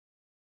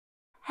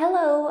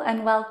Hello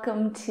and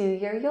welcome to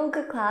your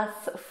yoga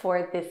class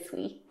for this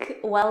week.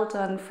 Well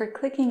done for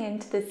clicking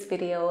into this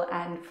video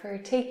and for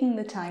taking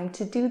the time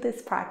to do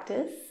this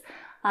practice.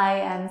 I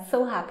am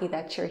so happy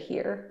that you're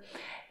here.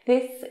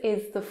 This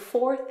is the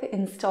fourth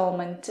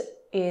installment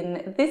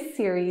in this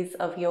series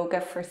of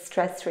yoga for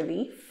stress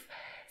relief.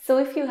 So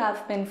if you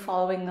have been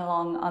following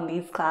along on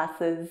these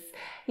classes,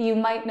 you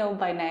might know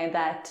by now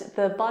that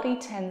the body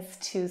tends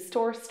to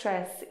store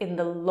stress in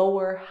the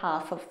lower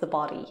half of the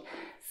body.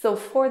 So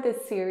for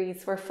this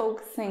series, we're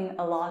focusing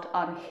a lot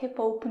on hip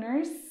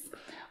openers.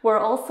 We're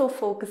also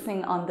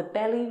focusing on the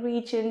belly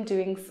region,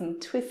 doing some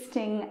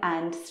twisting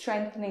and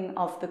strengthening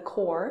of the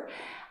core.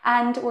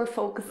 And we're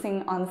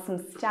focusing on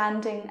some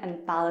standing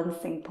and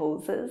balancing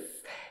poses.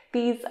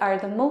 These are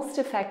the most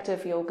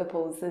effective yoga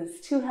poses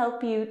to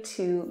help you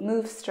to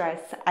move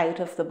stress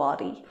out of the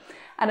body.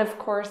 And of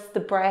course,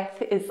 the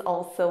breath is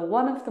also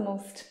one of the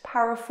most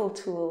powerful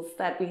tools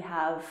that we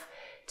have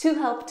to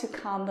help to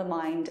calm the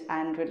mind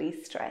and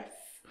release stress.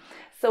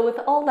 So with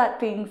all that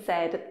being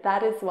said,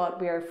 that is what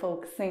we are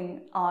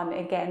focusing on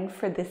again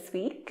for this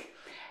week.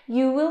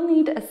 You will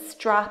need a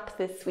strap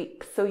this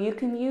week, so you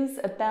can use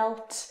a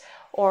belt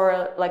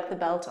or like the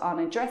belt on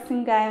a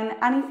dressing gown,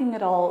 anything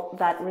at all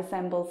that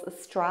resembles a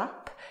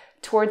strap.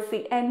 Towards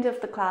the end of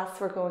the class,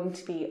 we're going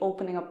to be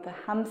opening up the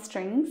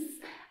hamstrings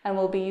and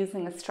we'll be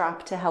using a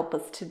strap to help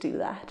us to do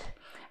that.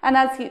 And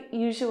as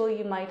usual,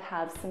 you might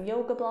have some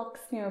yoga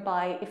blocks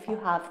nearby if you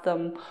have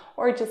them,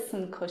 or just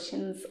some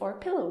cushions or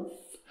pillows.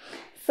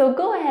 So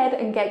go ahead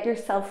and get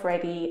yourself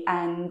ready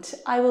and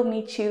I will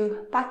meet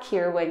you back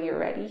here when you're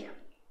ready.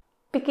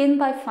 Begin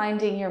by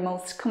finding your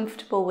most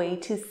comfortable way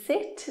to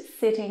sit,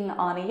 sitting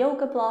on a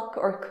yoga block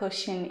or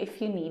cushion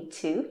if you need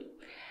to.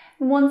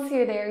 And once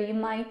you're there, you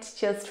might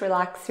just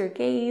relax your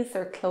gaze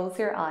or close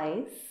your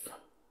eyes.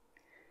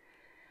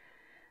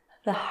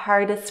 The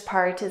hardest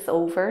part is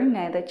over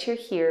now that you're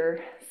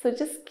here, so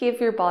just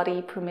give your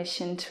body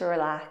permission to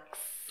relax,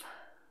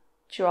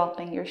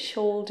 dropping your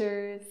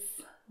shoulders,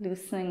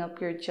 loosening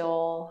up your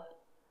jaw,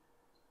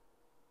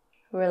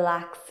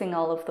 relaxing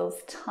all of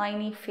those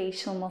tiny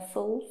facial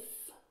muscles.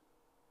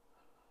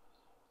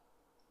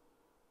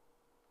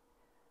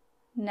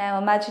 Now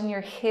imagine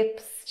your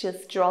hips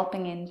just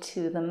dropping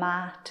into the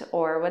mat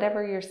or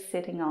whatever you're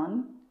sitting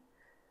on.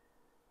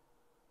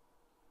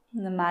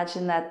 And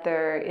imagine that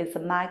there is a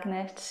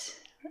magnet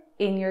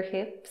in your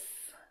hips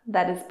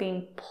that is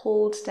being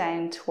pulled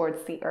down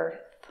towards the earth.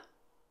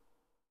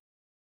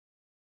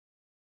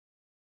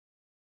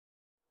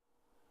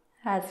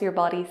 As your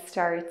body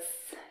starts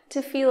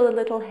to feel a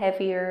little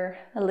heavier,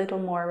 a little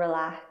more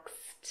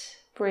relaxed,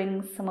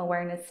 bring some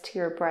awareness to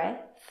your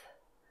breath.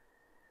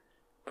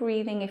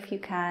 Breathing, if you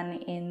can,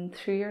 in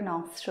through your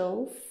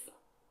nostrils.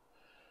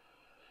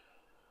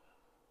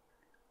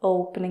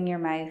 Opening your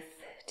mouth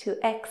to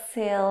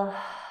exhale,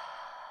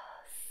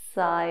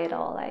 sigh it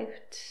all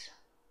out.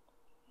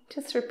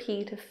 Just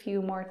repeat a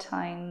few more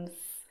times,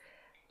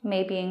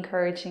 maybe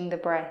encouraging the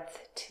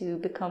breath to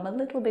become a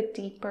little bit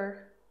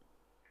deeper.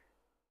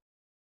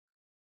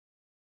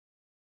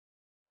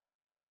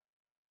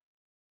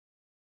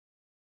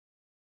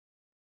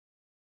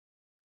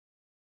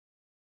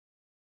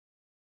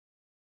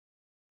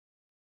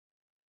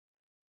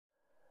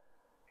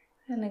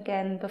 And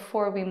again,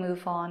 before we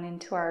move on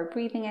into our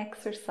breathing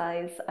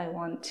exercise, I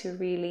want to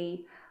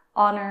really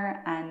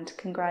honor and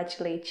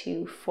congratulate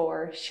you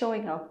for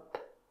showing up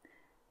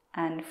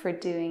and for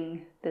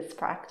doing this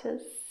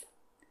practice.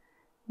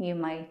 You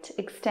might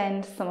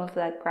extend some of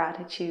that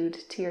gratitude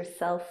to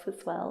yourself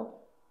as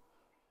well.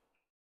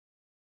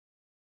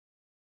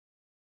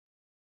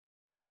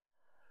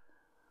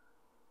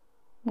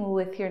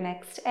 With your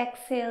next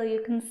exhale,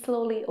 you can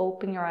slowly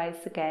open your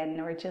eyes again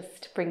or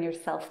just bring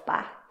yourself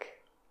back.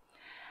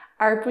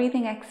 Our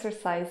breathing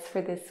exercise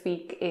for this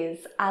week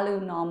is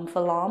Anulom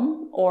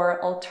Vilom,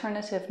 or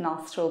alternative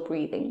nostril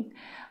breathing.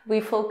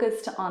 We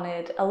focused on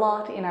it a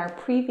lot in our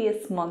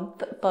previous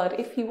month, but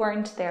if you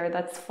weren't there,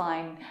 that's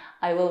fine.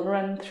 I will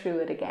run through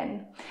it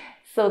again.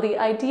 So the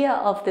idea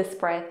of this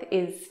breath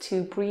is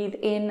to breathe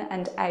in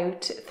and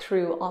out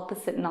through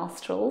opposite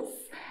nostrils.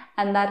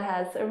 And that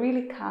has a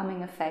really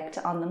calming effect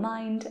on the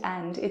mind,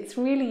 and it's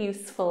really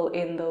useful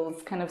in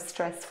those kind of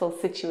stressful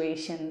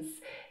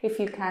situations if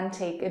you can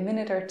take a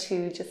minute or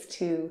two just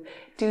to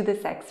do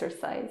this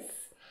exercise.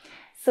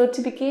 So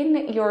to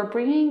begin, you're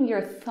bringing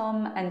your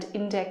thumb and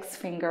index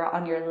finger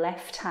on your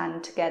left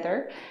hand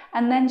together,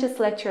 and then just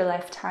let your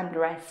left hand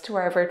rest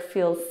wherever it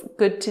feels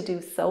good to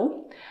do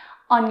so.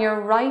 On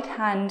your right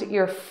hand,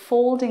 you're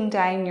folding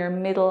down your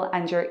middle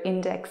and your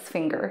index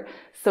finger.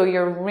 So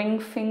your ring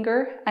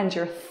finger and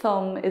your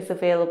thumb is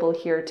available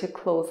here to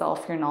close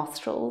off your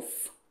nostrils.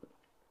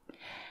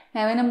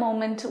 Now in a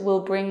moment,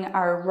 we'll bring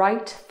our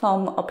right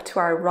thumb up to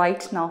our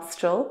right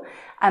nostril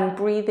and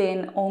breathe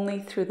in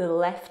only through the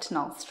left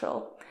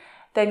nostril.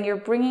 Then you're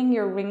bringing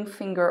your ring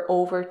finger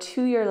over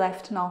to your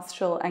left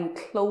nostril and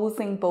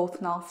closing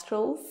both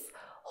nostrils,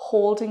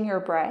 holding your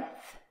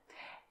breath.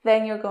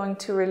 Then you're going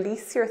to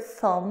release your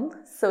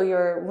thumb, so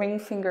your ring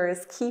finger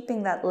is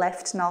keeping that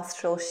left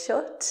nostril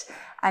shut,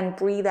 and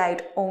breathe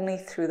out only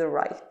through the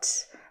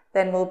right.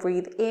 Then we'll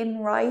breathe in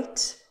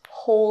right,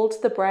 hold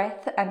the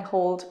breath and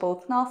hold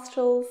both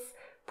nostrils,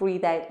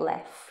 breathe out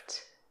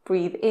left.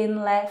 Breathe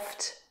in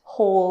left,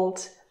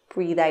 hold,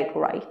 breathe out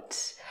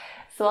right.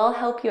 So I'll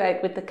help you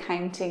out with the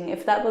counting.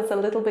 If that was a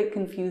little bit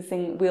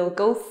confusing, we'll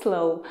go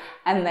slow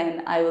and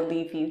then I will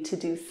leave you to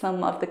do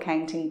some of the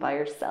counting by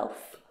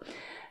yourself.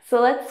 So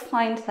let's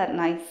find that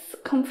nice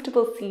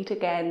comfortable seat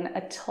again,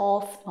 a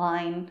tall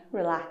spine,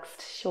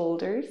 relaxed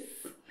shoulders.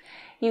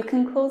 You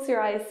can close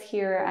your eyes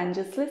here and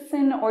just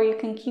listen, or you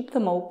can keep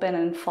them open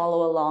and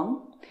follow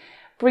along.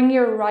 Bring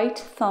your right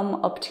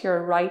thumb up to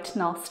your right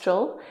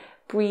nostril.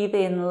 Breathe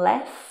in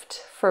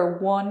left for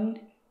 1,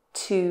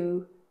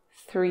 2,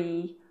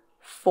 3,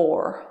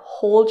 4.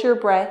 Hold your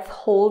breath,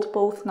 hold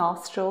both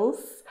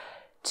nostrils.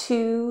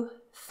 2,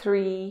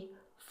 3,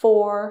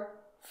 4,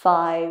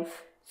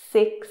 5,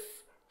 6,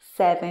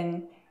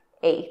 7,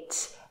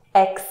 8.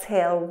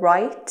 Exhale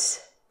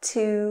right.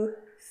 2,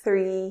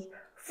 3,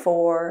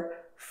 4,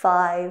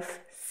 5,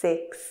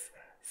 6,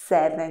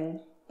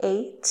 7,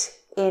 8.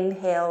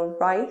 Inhale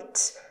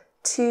right.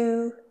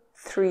 2,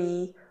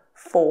 3,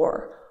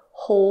 4.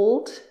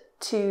 Hold.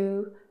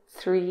 2,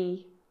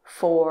 3,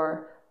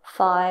 4,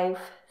 5,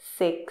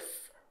 6,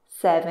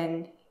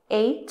 7,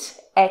 8.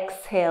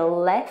 Exhale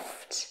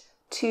left.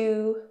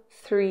 2,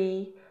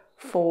 3,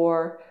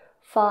 4,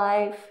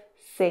 5,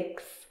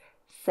 6,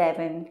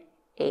 7,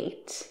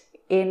 8.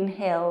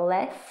 Inhale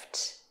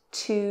left.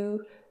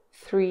 2,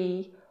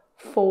 3,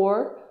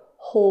 4.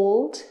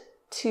 Hold.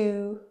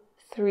 2,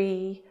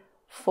 3,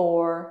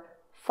 4,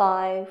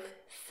 5,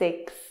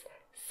 6,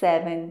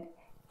 7,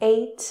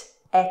 8.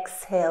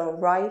 Exhale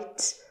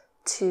right.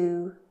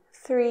 2,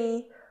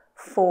 3,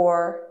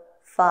 4,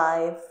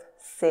 5,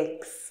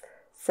 6,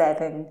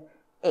 7,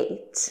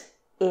 8.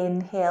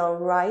 Inhale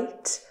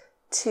right.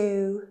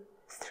 2,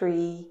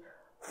 3,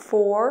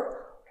 4.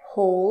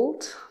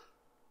 Hold.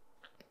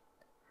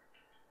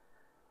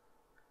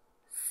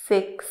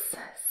 6,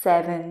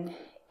 7,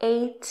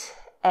 8.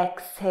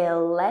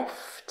 Exhale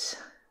left.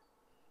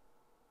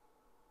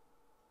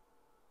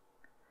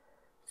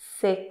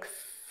 6,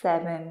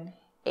 7,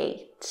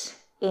 8.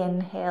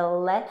 Inhale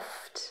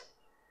left.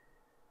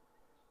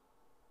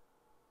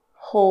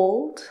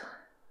 Hold.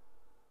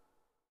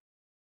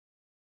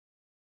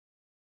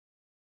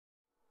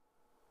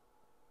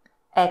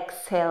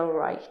 Exhale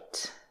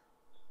right.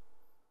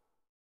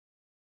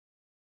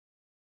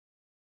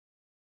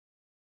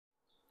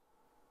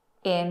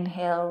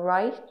 Inhale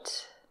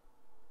right.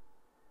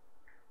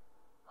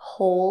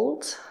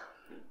 Hold.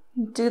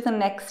 Do the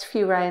next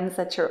few rounds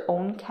at your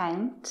own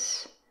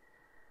count.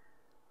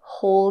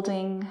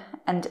 Holding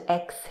and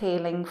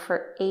exhaling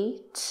for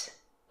 8,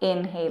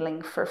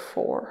 inhaling for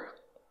 4.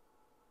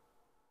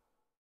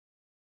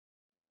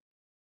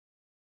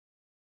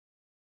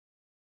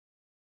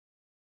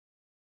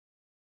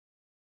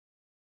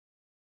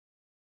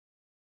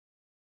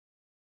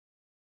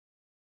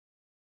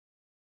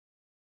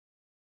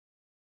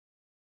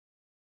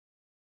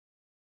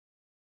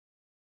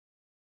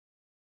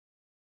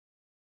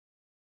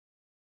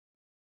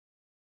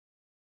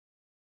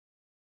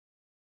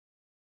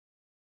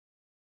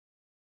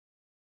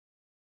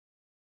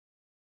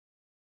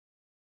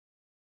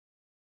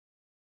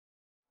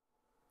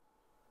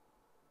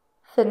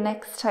 The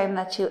next time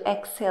that you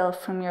exhale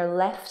from your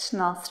left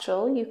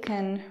nostril, you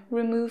can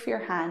remove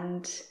your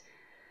hand,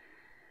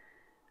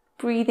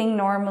 breathing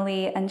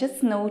normally and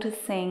just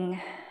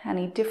noticing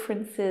any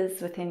differences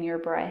within your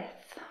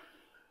breath.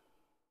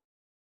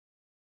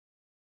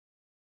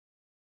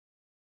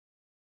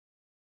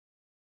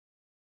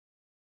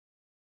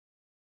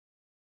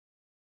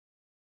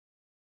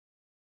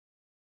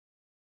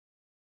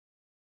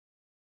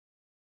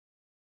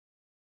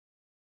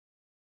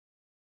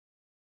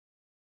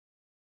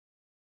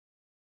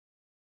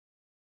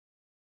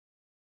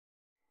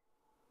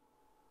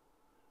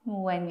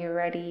 When you're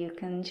ready, you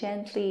can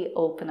gently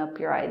open up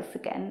your eyes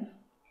again.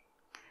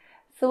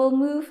 So we'll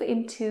move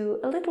into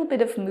a little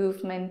bit of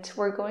movement.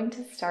 We're going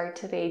to start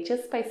today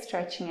just by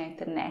stretching out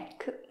the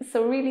neck.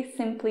 So really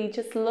simply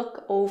just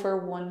look over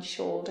one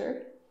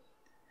shoulder,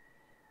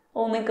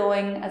 only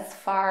going as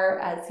far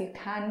as you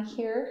can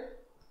here.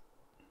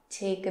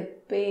 Take a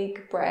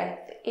big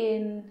breath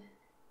in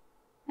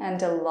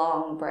and a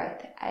long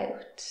breath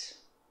out.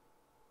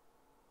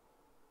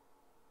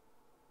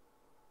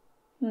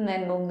 And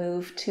then we'll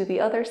move to the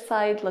other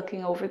side,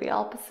 looking over the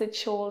opposite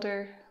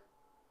shoulder.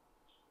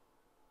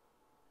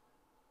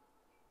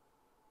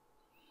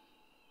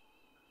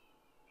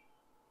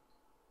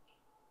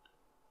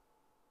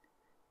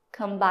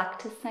 Come back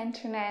to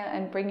center now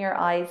and bring your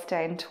eyes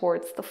down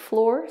towards the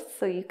floor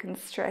so you can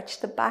stretch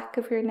the back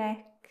of your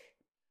neck.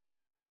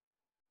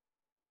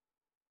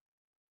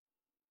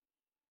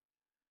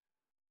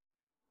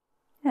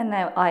 And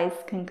now eyes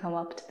can come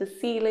up to the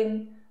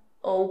ceiling.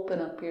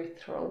 Open up your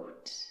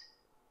throat.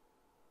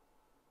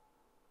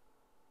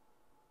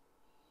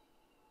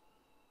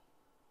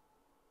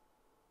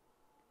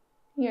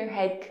 Your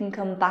head can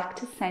come back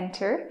to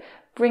center.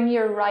 Bring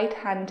your right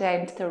hand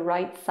down to the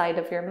right side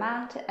of your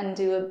mat and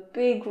do a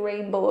big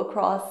rainbow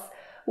across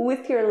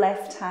with your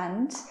left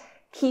hand,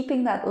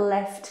 keeping that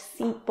left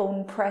seat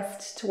bone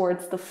pressed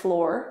towards the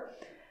floor.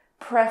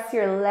 Press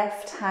your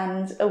left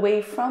hand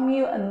away from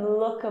you and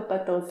look up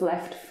at those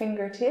left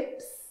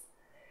fingertips.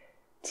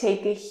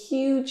 Take a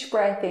huge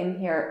breath in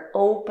here.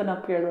 Open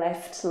up your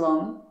left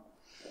lung.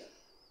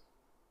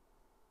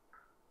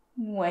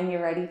 When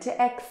you're ready to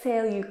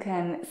exhale, you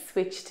can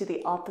switch to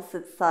the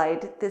opposite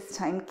side, this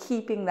time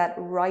keeping that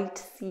right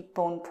seat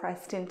bone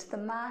pressed into the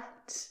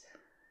mat.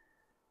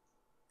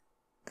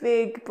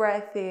 Big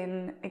breath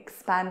in,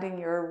 expanding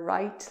your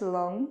right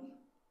lung.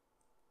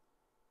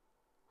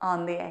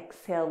 On the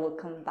exhale, we'll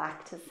come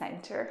back to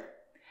center.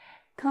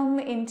 Come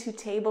into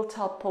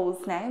tabletop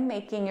pose now,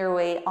 making your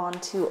way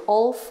onto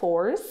all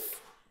fours.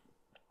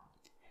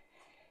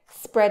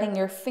 Spreading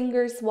your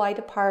fingers wide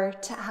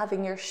apart,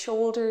 having your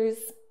shoulders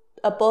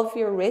above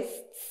your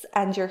wrists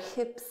and your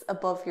hips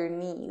above your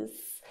knees.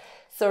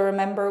 So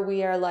remember,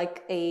 we are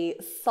like a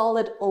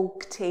solid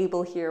oak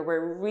table here.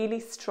 We're really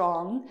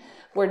strong.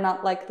 We're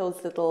not like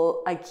those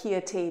little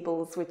IKEA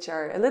tables, which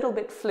are a little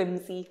bit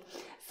flimsy.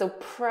 So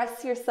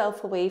press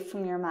yourself away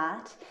from your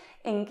mat,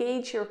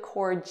 engage your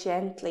core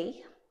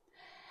gently,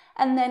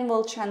 and then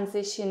we'll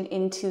transition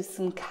into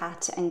some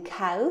cat and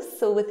cow.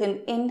 So with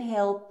an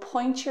inhale,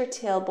 point your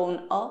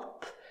tailbone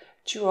up,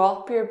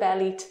 drop your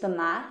belly to the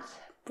mat,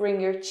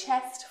 bring your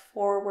chest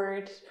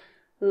forward,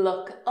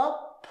 look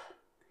up.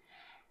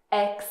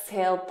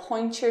 Exhale,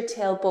 point your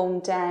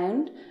tailbone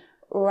down,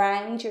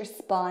 round your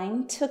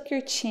spine, tuck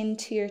your chin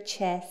to your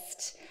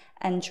chest,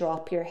 and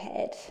drop your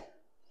head.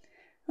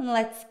 And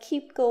let's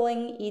keep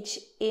going. Each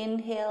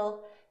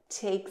inhale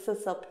takes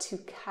us up to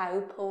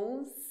cow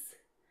pose.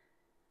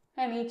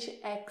 And each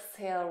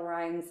exhale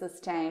rounds us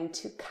down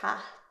to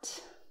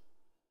cat.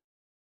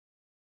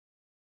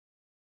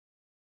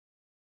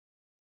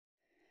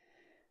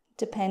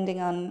 Depending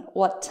on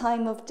what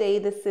time of day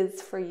this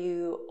is for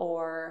you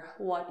or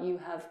what you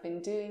have been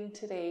doing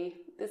today,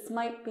 this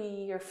might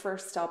be your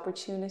first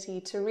opportunity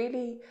to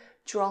really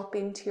drop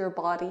into your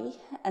body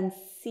and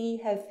see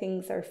how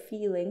things are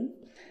feeling,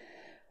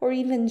 or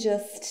even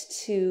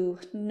just to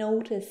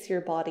notice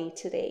your body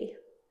today.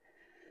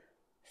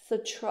 So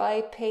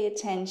try pay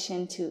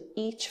attention to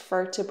each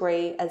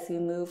vertebrae as you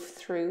move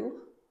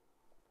through.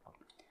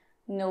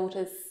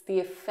 Notice the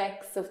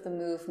effects of the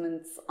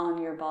movements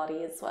on your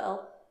body as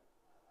well.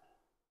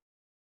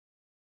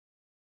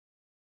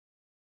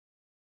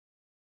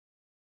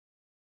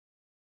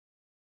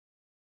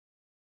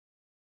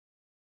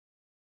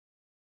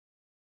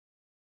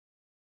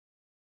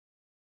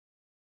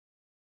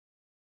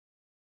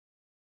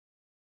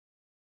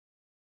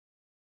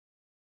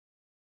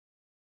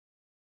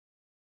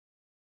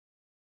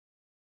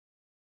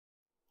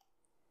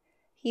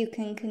 You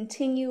can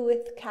continue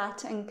with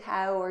cat and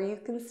cow, or you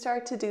can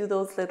start to do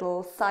those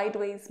little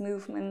sideways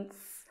movements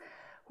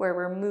where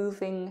we're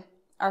moving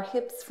our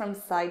hips from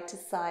side to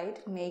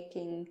side,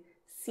 making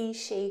C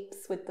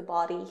shapes with the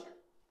body.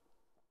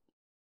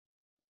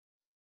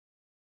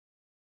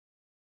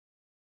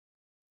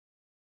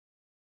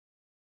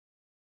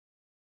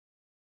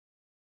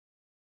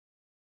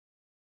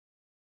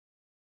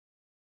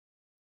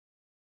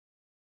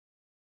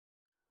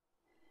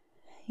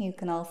 You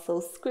can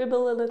also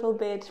scribble a little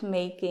bit,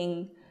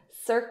 making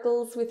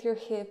circles with your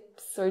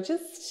hips, or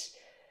just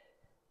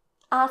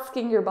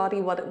asking your body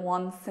what it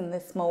wants in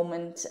this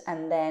moment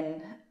and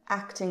then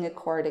acting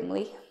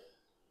accordingly.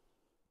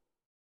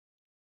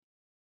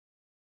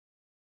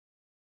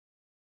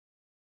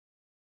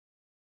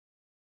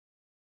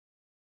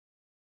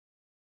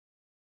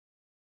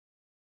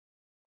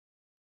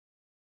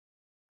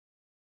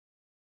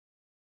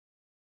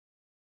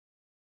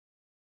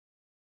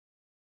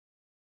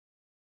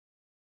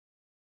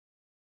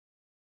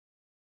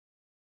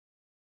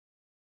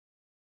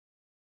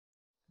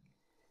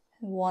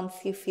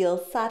 Once you feel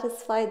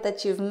satisfied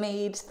that you've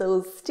made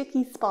those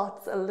sticky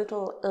spots a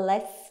little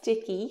less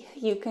sticky,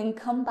 you can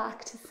come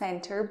back to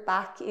center,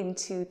 back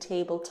into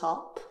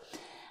tabletop.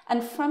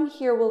 And from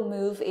here, we'll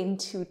move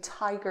into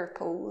tiger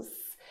pose.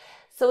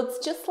 So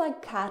it's just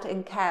like cat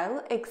and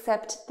cow,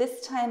 except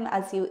this time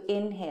as you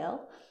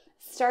inhale,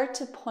 start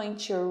to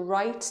point your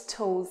right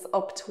toes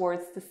up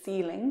towards the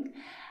ceiling.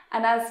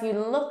 And as you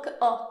look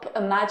up,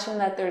 imagine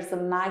that there's a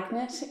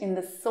magnet in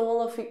the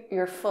sole of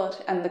your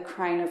foot and the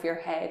crown of your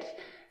head.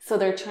 So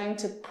they're trying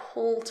to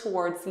pull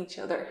towards each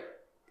other.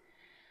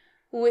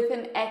 With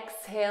an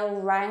exhale,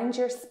 round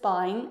your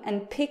spine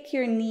and pick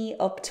your knee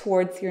up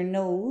towards your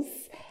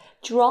nose,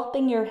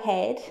 dropping your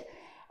head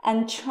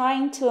and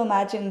trying to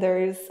imagine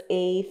there's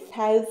a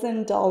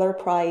 $1,000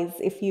 prize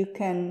if you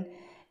can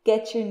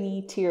get your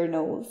knee to your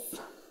nose.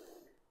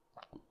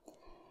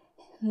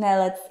 Now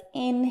let's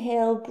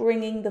inhale,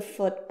 bringing the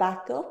foot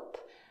back up,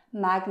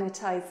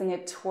 magnetizing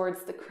it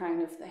towards the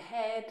crown of the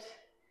head.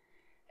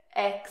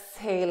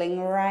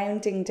 Exhaling,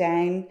 rounding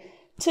down,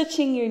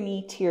 touching your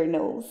knee to your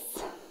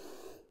nose,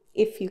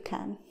 if you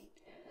can.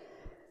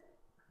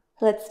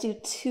 Let's do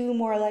 2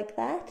 more like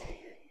that.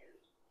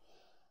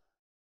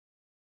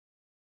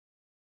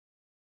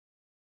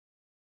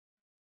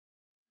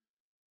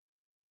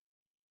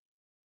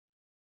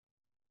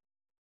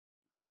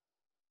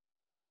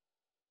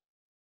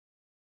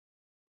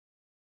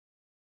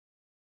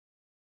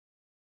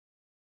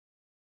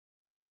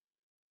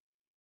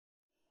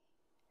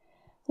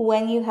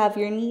 When you have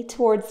your knee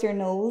towards your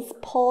nose,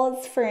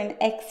 pause for an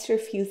extra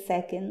few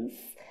seconds.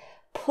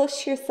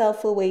 Push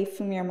yourself away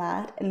from your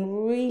mat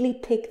and really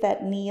pick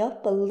that knee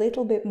up a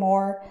little bit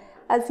more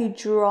as you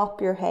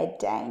drop your head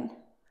down.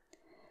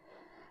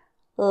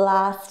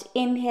 Last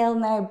inhale,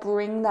 now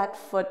bring that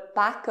foot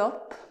back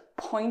up,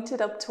 point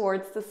it up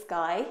towards the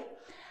sky.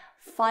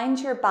 Find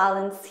your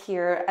balance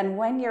here, and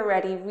when you're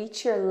ready,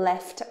 reach your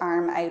left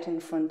arm out in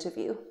front of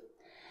you.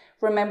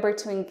 Remember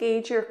to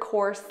engage your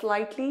core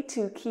slightly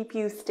to keep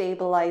you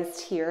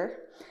stabilized here.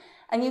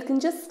 And you can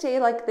just stay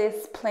like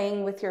this,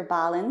 playing with your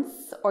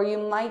balance, or you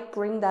might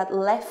bring that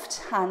left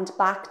hand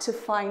back to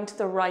find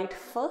the right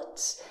foot.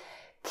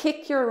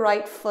 Kick your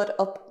right foot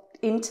up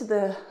into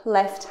the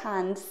left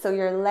hand so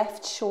your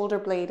left shoulder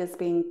blade is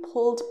being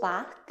pulled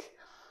back.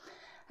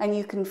 And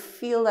you can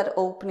feel that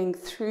opening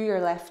through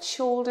your left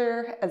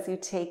shoulder as you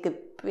take a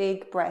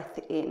big breath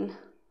in.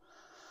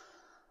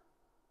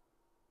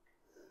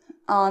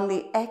 On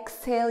the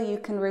exhale, you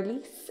can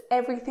release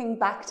everything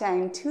back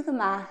down to the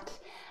mat,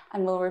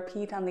 and we'll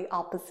repeat on the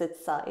opposite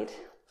side.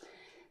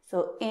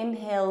 So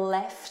inhale,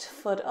 left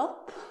foot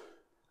up,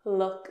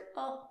 look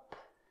up,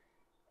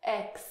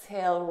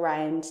 exhale,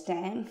 round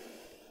down.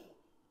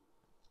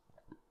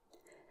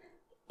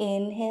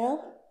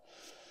 Inhale,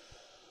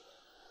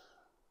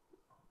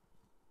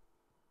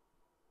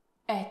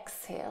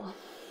 exhale.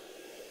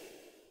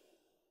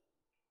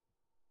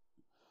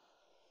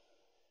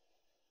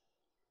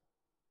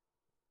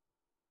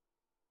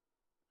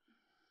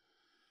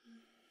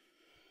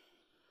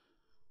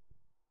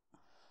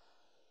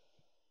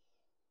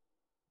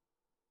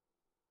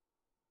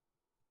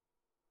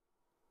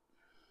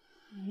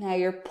 Now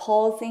you're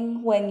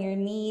pausing when your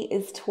knee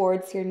is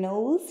towards your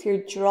nose,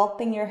 you're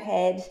dropping your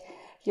head,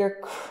 you're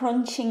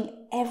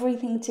crunching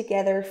everything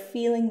together,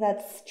 feeling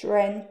that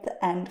strength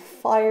and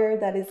fire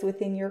that is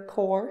within your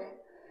core.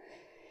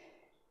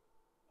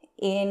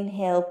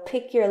 Inhale,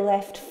 pick your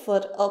left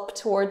foot up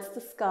towards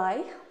the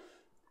sky.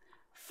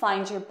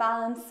 Find your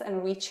balance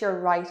and reach your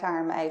right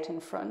arm out in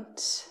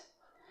front.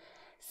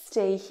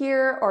 Stay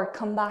here or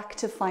come back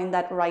to find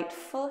that right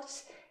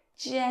foot.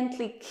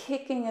 Gently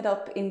kicking it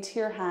up into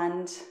your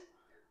hand,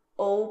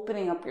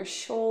 opening up your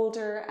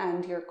shoulder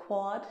and your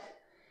quad.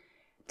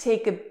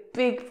 Take a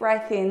big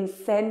breath in,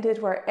 send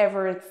it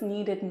wherever it's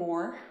needed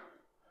more.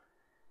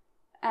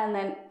 And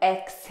then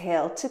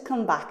exhale to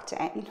come back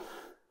down.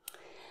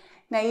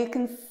 Now you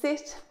can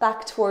sit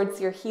back towards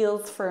your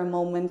heels for a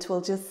moment.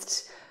 We'll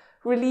just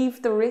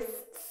relieve the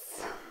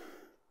wrists,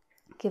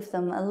 give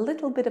them a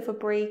little bit of a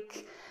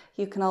break.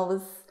 You can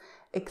always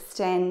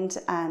extend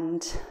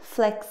and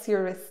flex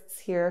your wrists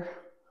here,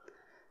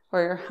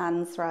 or your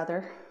hands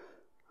rather.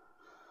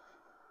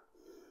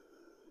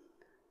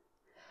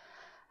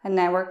 And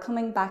now we're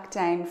coming back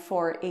down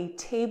for a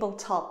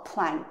tabletop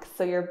plank.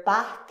 So you're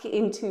back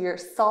into your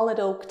solid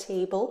oak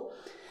table,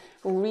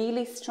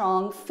 really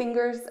strong.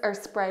 Fingers are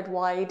spread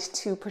wide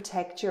to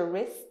protect your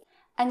wrists.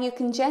 And you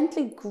can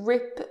gently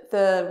grip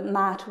the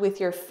mat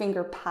with your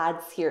finger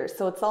pads here.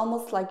 So it's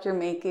almost like you're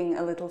making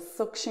a little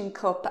suction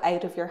cup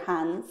out of your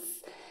hands,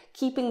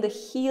 keeping the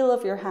heel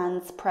of your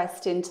hands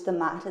pressed into the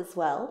mat as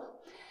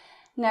well.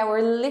 Now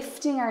we're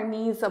lifting our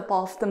knees up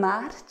off the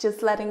mat,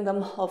 just letting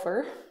them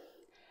hover,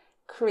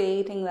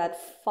 creating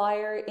that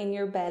fire in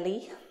your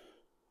belly.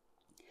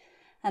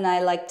 And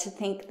I like to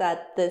think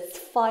that this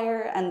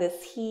fire and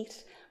this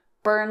heat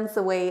burns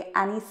away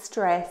any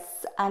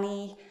stress,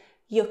 any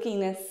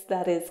yuckiness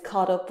that is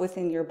caught up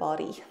within your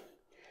body.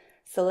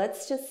 So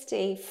let's just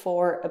stay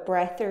for a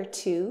breath or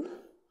two.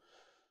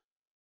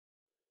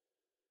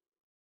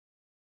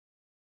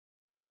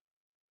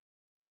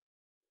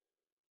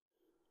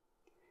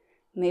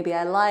 Maybe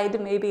I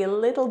lied, maybe a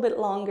little bit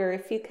longer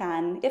if you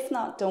can. If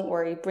not, don't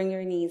worry, bring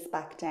your knees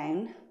back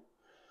down.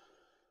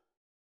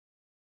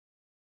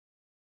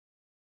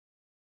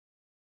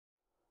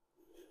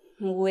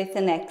 With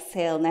an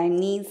exhale, now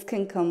knees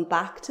can come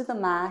back to the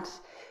mat.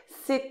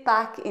 Sit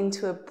back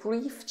into a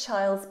brief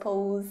child's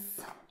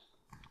pose.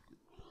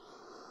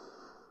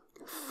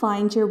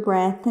 Find your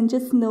breath and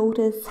just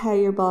notice how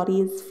your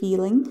body is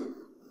feeling.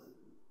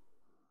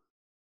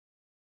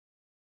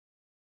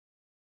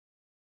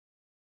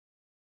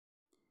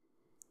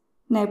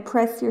 Now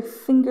press your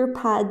finger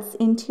pads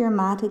into your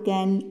mat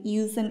again.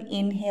 Use an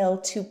inhale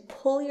to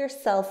pull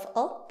yourself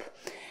up.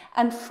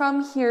 And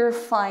from here,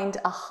 find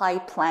a high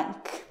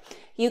plank.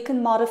 You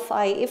can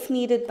modify if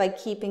needed by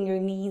keeping your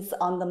knees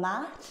on the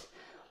mat,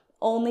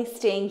 only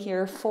staying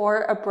here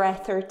for a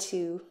breath or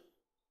two.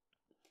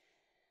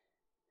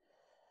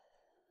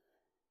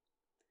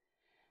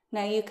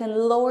 Now you can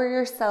lower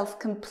yourself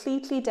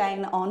completely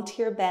down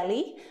onto your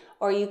belly,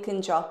 or you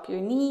can drop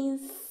your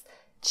knees,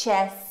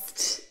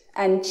 chest,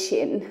 and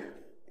chin.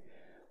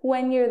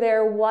 When you're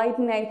there,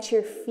 widen out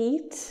your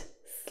feet,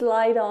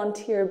 slide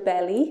onto your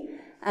belly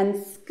and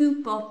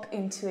scoop up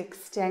into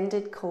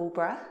extended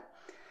cobra.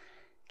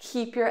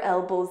 Keep your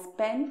elbows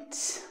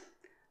bent,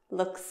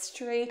 look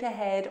straight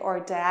ahead or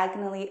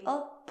diagonally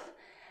up,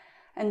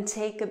 and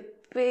take a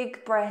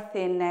big breath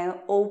in now,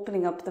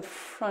 opening up the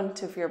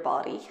front of your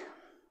body.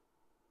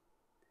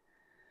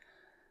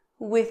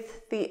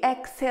 With the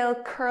exhale,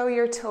 curl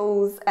your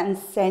toes and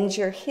send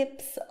your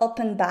hips up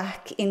and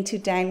back into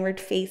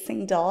downward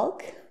facing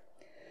dog.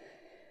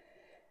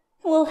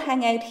 We'll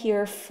hang out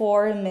here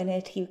for a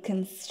minute. You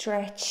can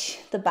stretch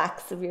the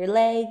backs of your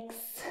legs,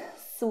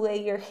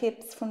 sway your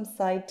hips from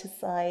side to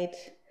side.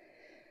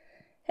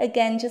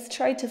 Again, just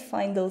try to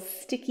find those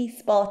sticky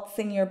spots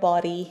in your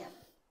body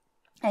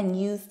and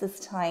use this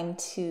time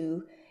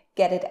to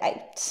get it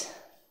out.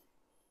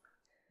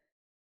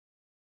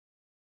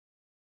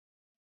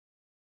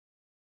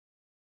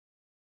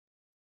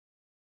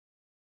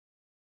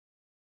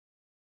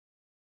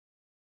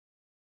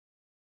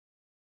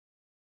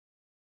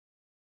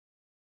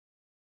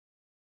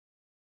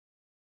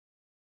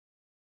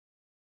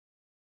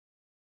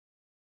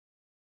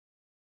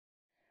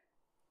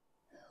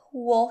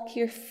 Walk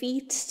your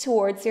feet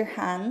towards your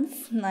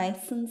hands,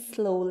 nice and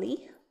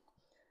slowly.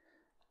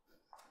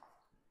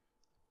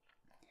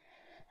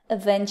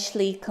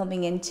 Eventually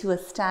coming into a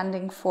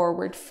standing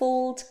forward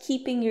fold,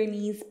 keeping your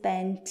knees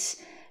bent,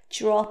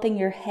 dropping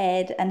your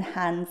head and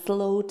hands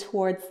low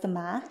towards the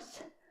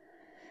mat.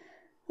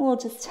 We'll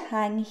just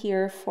hang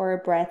here for a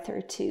breath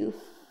or two.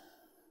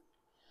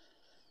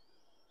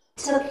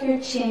 Tuck your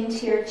chin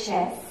to your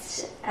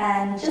chest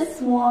and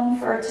just one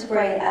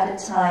vertebrae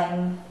at a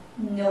time.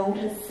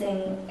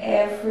 Noticing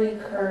every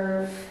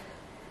curve,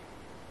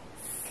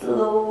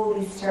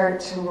 slowly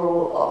start to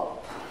roll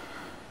up.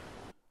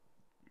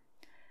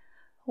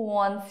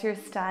 Once you're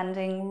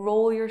standing,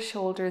 roll your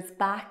shoulders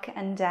back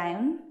and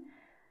down.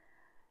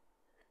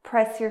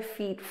 Press your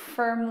feet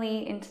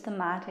firmly into the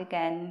mat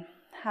again.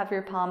 Have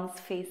your palms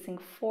facing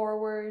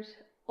forward.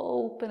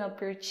 Open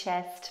up your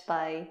chest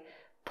by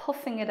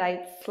puffing it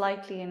out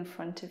slightly in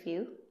front of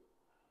you.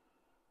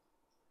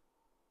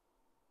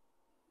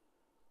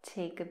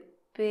 Take a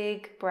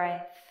big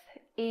breath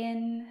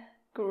in,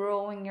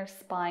 growing your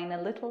spine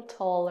a little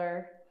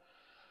taller.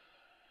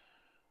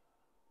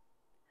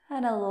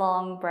 And a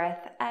long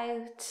breath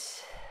out,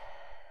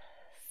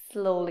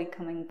 slowly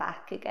coming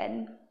back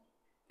again.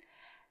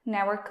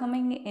 Now we're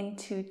coming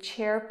into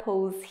chair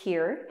pose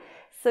here.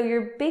 So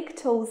your big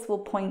toes will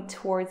point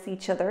towards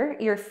each other.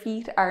 Your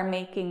feet are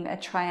making a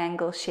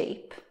triangle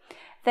shape.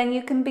 Then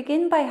you can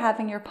begin by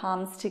having your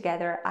palms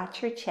together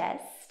at your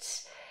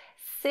chest.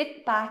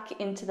 Sit back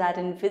into that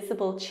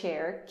invisible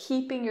chair,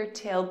 keeping your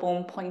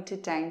tailbone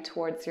pointed down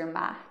towards your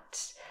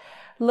mat.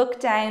 Look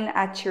down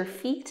at your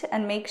feet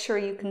and make sure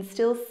you can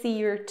still see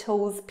your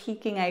toes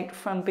peeking out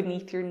from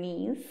beneath your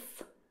knees.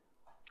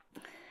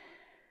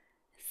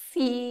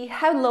 See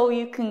how low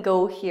you can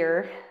go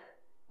here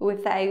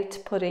without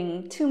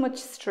putting too much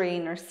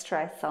strain or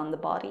stress on the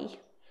body.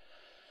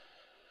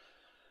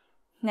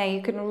 Now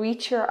you can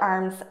reach your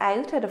arms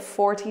out at a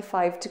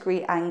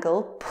 45-degree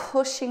angle,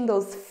 pushing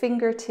those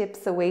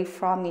fingertips away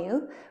from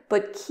you,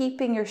 but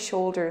keeping your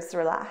shoulders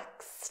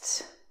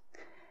relaxed.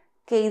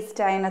 Gaze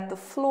down at the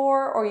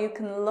floor, or you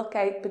can look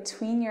out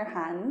between your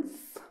hands.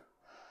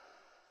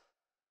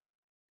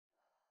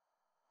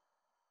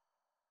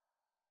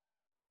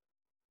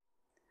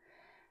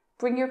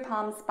 Bring your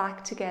palms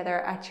back together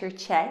at your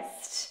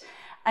chest,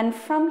 and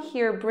from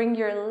here bring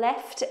your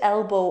left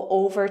elbow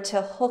over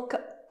to hook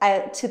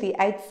out to the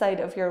outside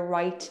of your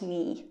right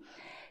knee.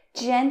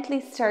 Gently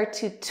start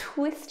to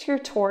twist your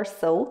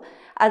torso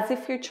as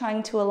if you're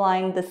trying to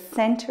align the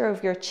center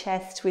of your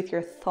chest with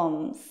your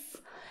thumbs.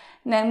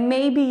 Now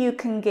maybe you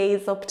can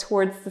gaze up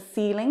towards the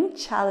ceiling,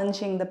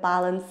 challenging the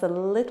balance a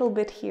little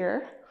bit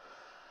here.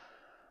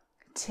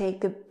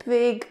 Take a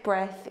big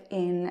breath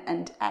in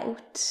and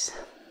out.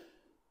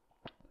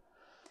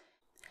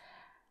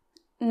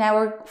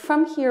 Now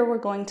from here we're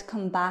going to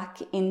come back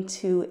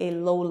into a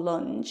low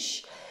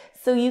lunge.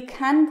 So you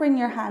can bring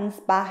your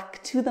hands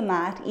back to the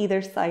mat,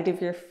 either side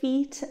of your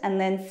feet, and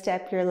then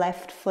step your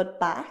left foot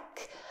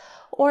back.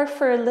 Or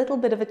for a little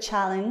bit of a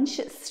challenge,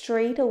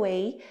 straight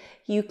away,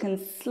 you can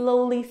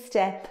slowly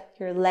step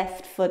your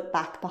left foot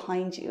back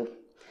behind you.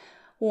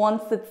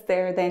 Once it's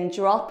there, then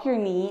drop your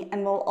knee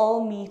and we'll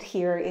all meet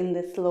here in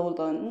this low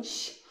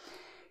lunge.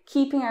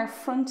 Keeping our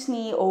front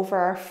knee over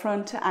our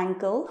front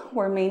ankle,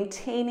 we're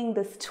maintaining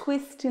this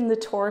twist in the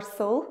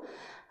torso,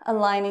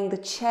 aligning the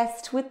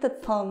chest with the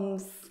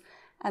thumbs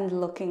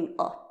and looking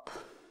up.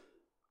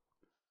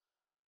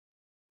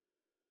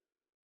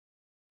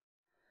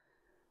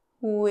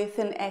 With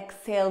an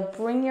exhale,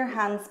 bring your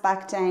hands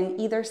back down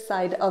either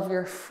side of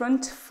your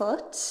front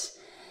foot.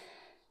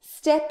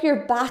 Step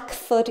your back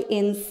foot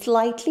in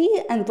slightly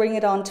and bring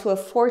it onto a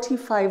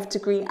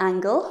 45-degree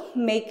angle,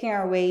 making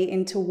our way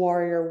into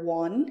warrior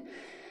one.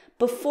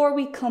 Before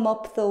we come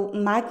up though,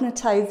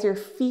 magnetize your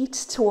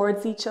feet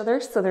towards each other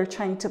so they're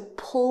trying to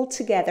pull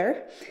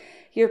together.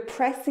 You're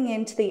pressing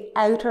into the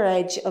outer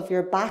edge of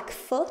your back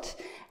foot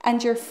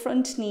and your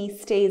front knee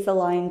stays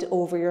aligned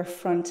over your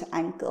front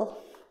ankle.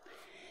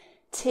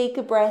 Take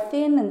a breath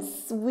in and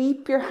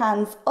sweep your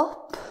hands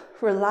up,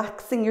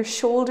 relaxing your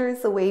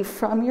shoulders away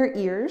from your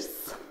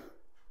ears.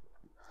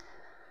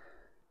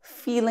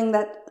 Feeling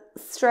that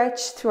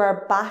stretch through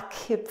our back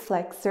hip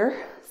flexor,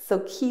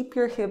 so keep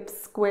your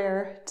hips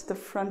square to the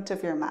front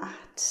of your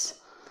mat.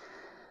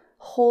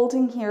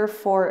 Holding here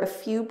for a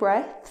few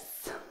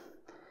breaths.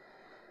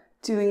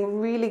 Doing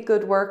really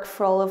good work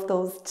for all of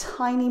those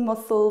tiny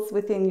muscles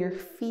within your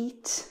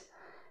feet,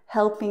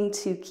 helping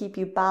to keep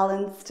you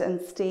balanced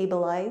and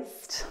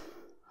stabilized.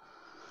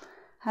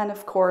 And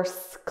of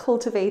course,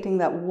 cultivating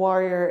that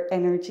warrior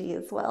energy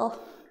as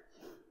well.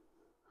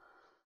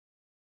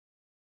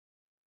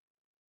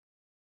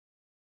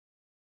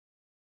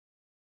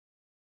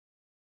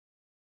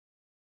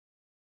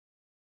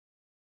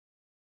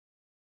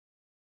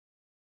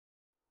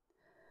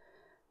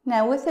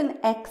 Now with an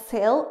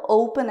exhale,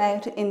 open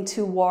out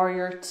into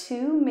Warrior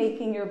Two,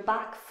 making your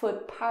back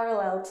foot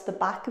parallel to the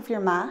back of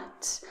your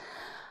mat.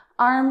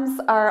 Arms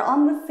are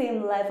on the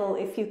same level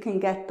if you can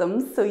get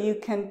them, so you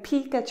can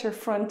peek at your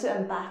front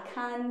and back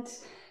hand.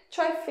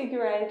 Try to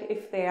figure out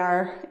if they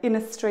are in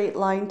a straight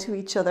line to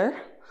each other.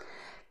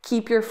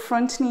 Keep your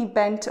front knee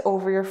bent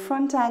over your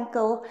front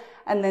ankle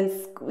and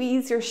then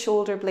squeeze your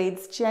shoulder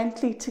blades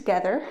gently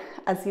together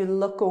as you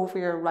look over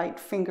your right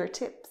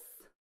fingertips.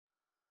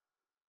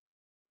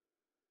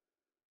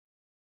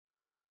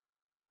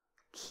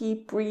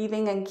 Keep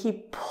breathing and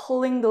keep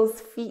pulling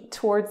those feet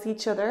towards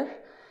each other.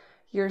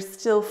 You're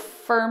still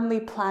firmly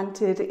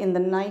planted in the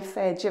knife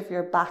edge of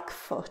your back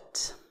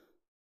foot.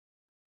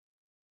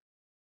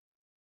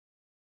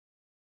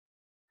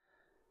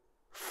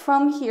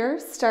 From here,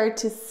 start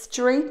to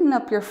straighten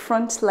up your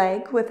front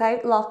leg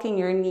without locking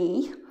your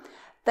knee.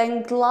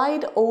 Then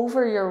glide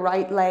over your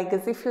right leg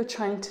as if you're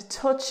trying to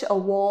touch a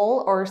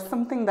wall or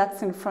something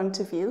that's in front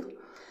of you.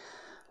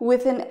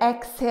 With an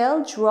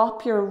exhale,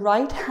 drop your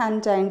right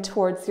hand down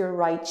towards your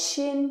right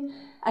shin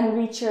and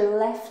reach your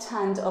left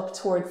hand up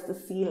towards the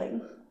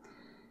ceiling.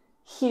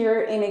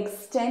 Here in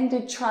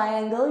extended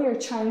triangle,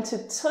 you're trying to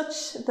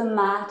touch the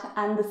mat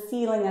and the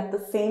ceiling at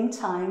the same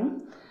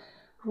time.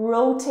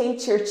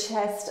 Rotate your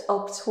chest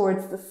up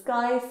towards the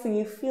sky so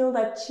you feel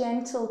that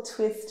gentle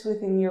twist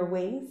within your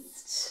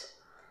waist.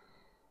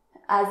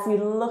 As you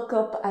look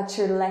up at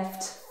your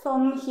left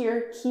thumb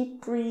here,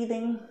 keep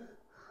breathing.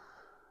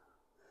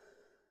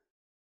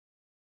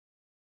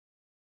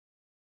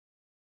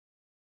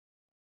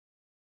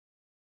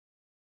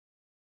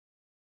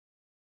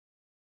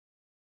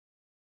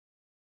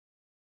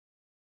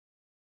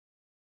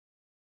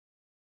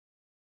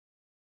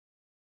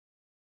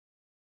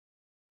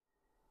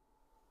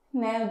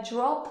 Now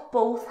drop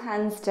both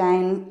hands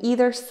down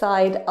either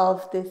side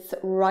of this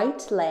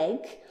right leg,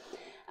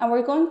 and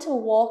we're going to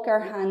walk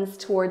our hands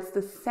towards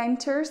the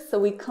center so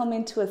we come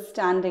into a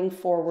standing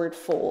forward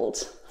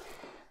fold.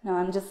 Now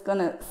I'm just going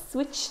to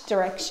switch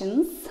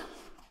directions.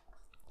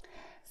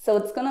 So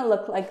it's going to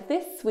look like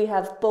this. We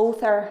have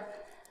both our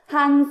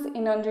hands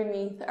in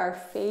underneath our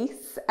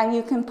face, and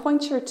you can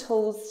point your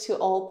toes to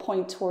all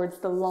point towards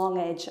the long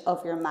edge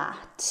of your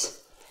mat.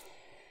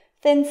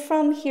 Then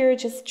from here,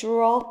 just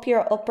drop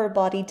your upper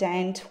body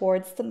down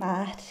towards the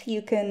mat.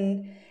 You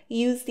can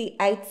use the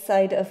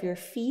outside of your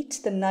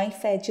feet, the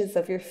knife edges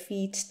of your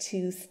feet,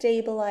 to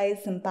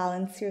stabilize and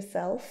balance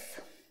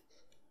yourself.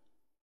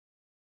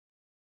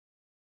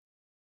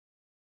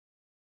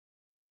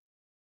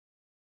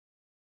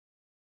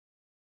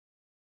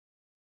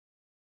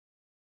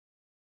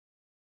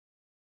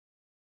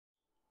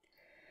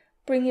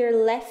 Bring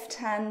your left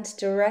hand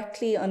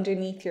directly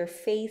underneath your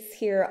face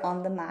here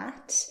on the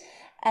mat.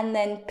 And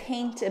then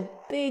paint a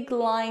big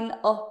line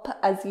up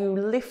as you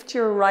lift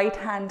your right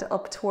hand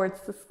up towards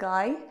the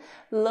sky.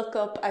 Look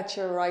up at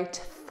your right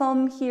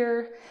thumb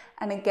here.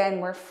 And again,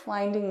 we're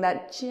finding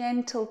that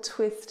gentle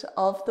twist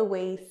of the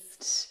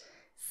waist,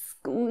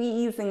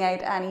 squeezing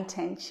out any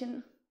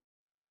tension.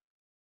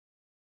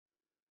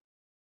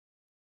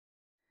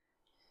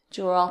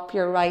 Drop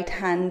your right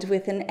hand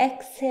with an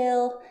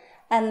exhale,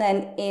 and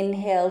then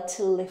inhale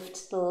to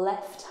lift the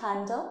left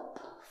hand up.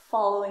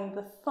 Following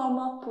the thumb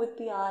up with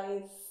the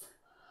eyes.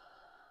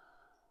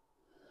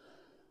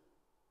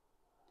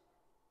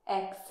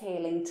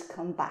 Exhaling to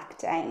come back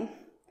down.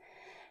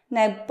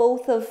 Now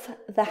both of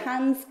the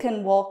hands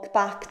can walk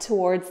back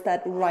towards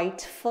that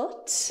right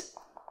foot.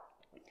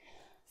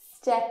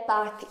 Step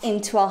back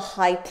into a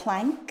high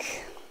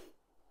plank.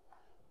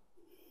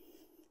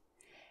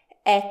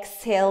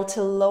 Exhale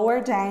to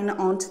lower down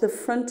onto the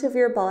front of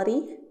your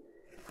body.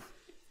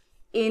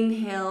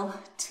 Inhale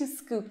to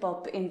scoop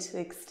up into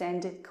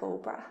extended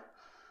cobra.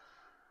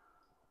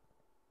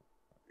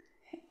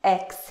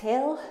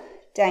 Exhale,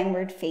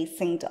 downward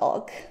facing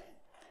dog.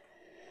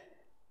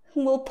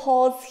 We'll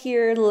pause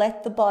here,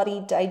 let the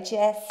body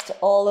digest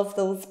all of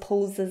those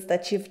poses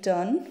that you've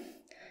done.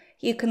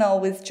 You can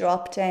always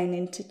drop down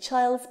into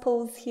child's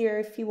pose here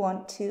if you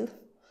want to.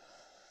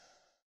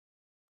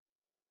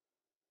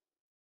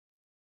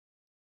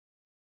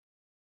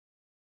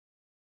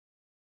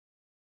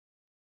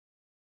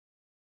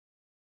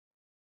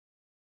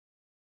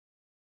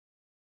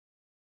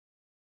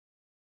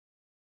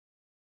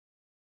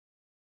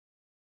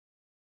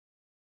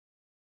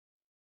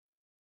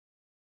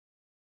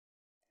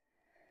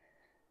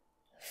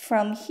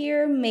 From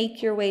here,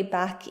 make your way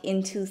back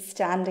into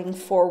standing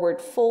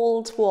forward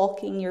fold,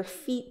 walking your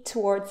feet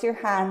towards your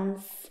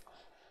hands.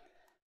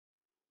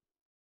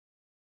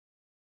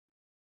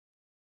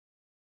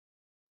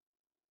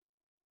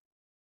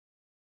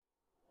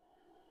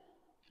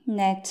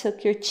 Now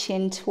tuck your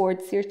chin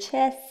towards your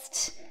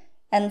chest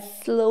and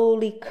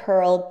slowly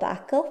curl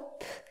back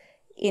up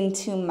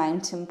into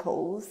mountain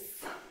pose.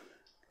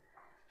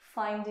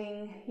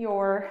 Finding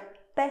your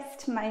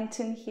best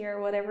mountain here,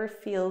 whatever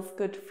feels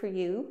good for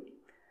you.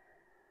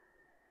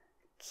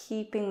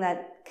 Keeping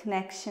that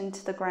connection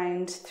to the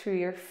ground through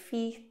your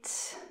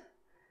feet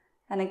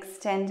and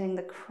extending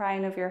the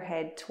crown of your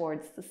head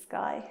towards the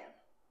sky.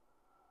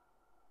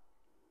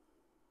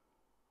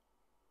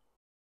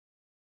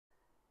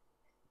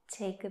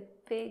 Take a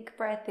big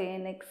breath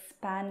in,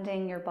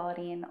 expanding your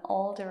body in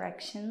all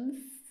directions.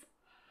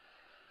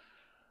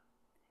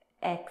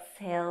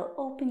 Exhale,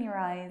 open your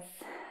eyes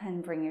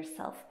and bring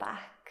yourself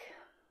back.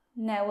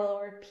 Now we'll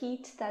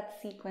repeat that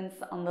sequence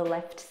on the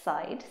left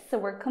side. So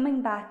we're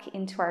coming back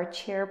into our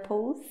chair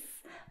pose,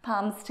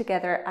 palms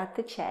together at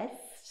the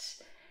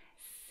chest,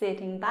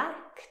 sitting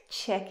back,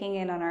 checking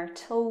in on our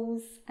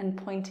toes and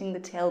pointing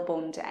the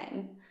tailbone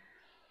down.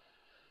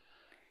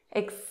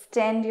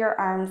 Extend your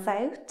arms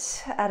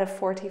out at a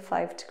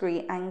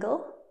 45-degree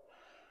angle.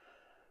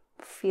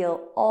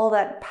 Feel all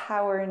that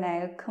power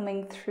now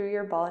coming through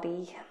your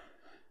body.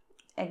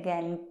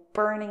 Again,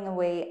 burning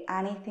away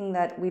anything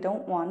that we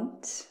don't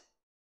want.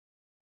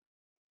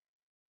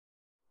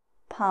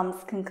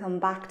 Palms can come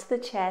back to the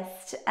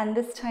chest, and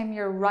this time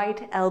your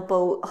right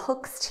elbow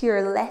hooks to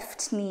your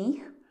left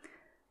knee,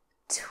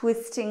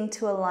 twisting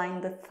to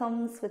align the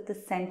thumbs with the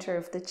center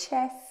of the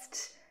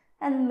chest.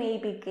 And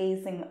maybe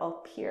gazing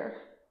up here.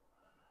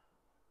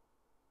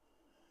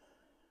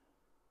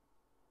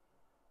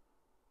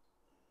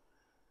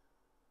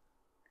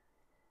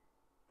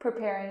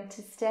 Preparing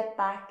to step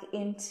back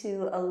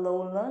into a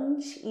low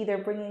lunge, either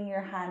bringing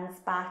your hands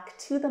back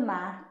to the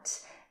mat,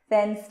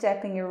 then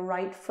stepping your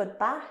right foot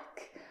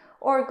back,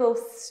 or go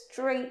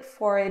straight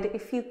forward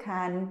if you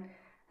can.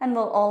 And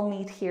we'll all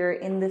meet here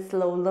in this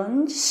low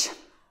lunge.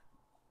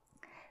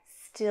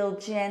 Still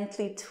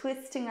gently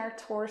twisting our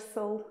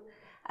torso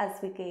as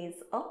we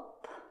gaze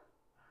up.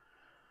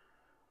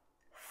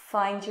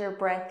 Find your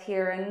breath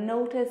here and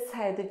notice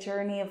how the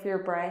journey of your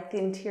breath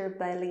into your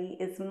belly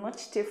is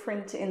much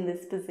different in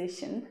this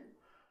position.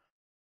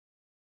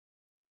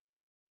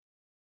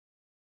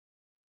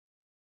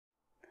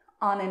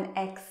 On an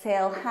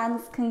exhale,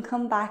 hands can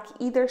come back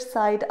either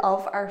side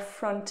of our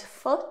front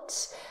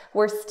foot.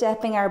 We're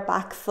stepping our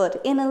back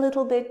foot in a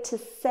little bit to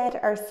set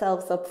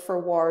ourselves up for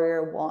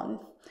warrior one.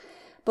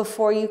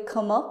 Before you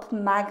come up,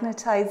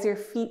 magnetize your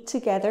feet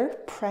together,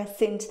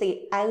 press into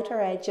the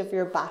outer edge of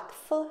your back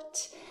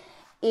foot.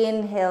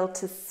 Inhale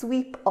to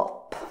sweep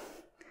up.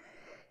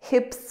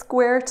 Hips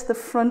square to the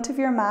front of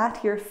your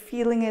mat. You're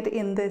feeling it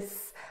in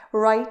this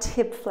right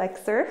hip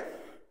flexor.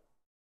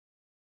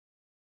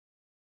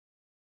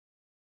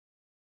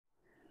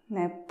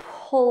 Now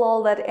pull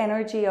all that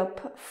energy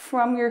up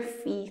from your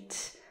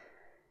feet.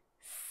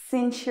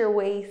 Cinch your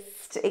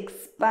waist,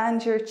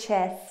 expand your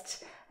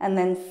chest, and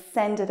then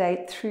send it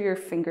out through your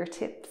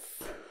fingertips.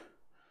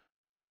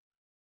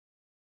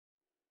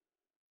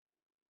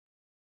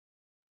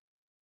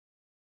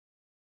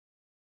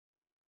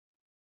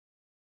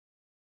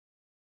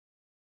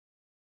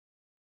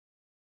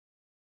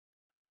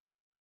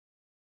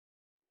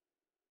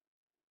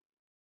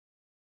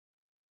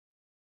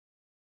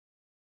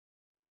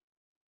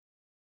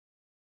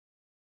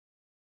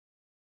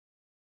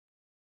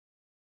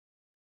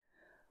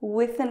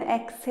 With an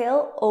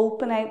exhale,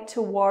 open out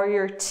to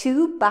warrior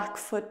two, back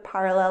foot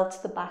parallel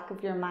to the back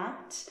of your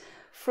mat.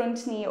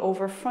 Front knee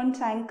over front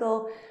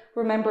ankle.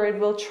 Remember, it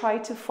will try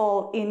to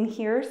fall in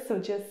here, so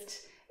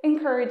just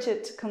encourage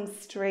it to come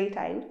straight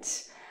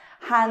out.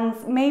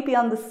 Hands may be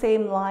on the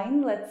same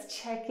line. Let's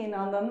check in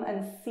on them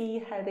and see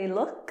how they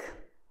look.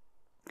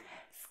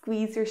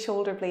 Squeeze your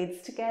shoulder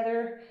blades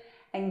together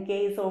and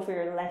gaze over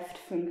your left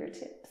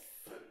fingertips.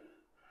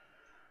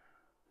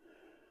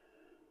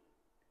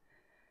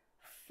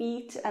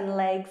 Feet and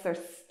legs are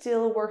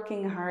still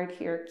working hard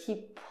here.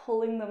 Keep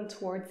pulling them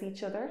towards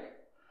each other.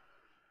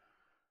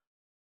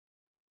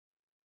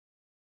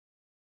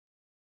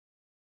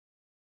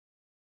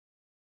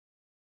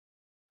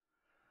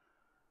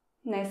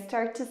 Now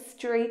start to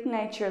straighten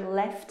out your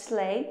left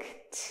leg.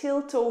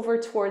 Tilt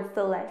over towards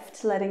the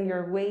left, letting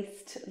your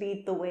waist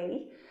lead the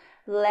way.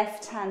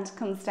 Left hand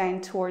comes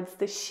down towards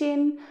the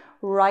shin.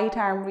 Right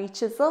arm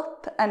reaches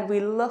up and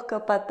we look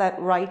up at that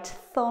right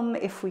thumb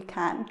if we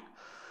can.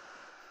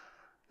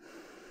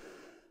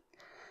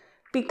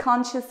 Be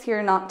conscious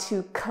here not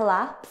to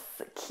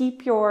collapse.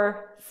 Keep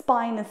your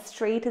spine as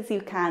straight as you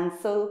can.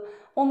 So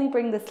only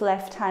bring this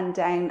left hand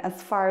down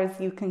as far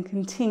as you can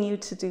continue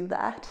to do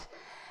that.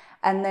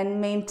 And then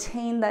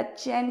maintain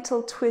that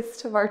gentle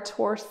twist of our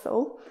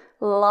torso.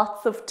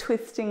 Lots of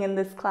twisting in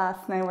this class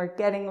now. We're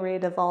getting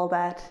rid of all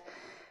that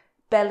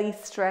belly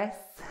stress.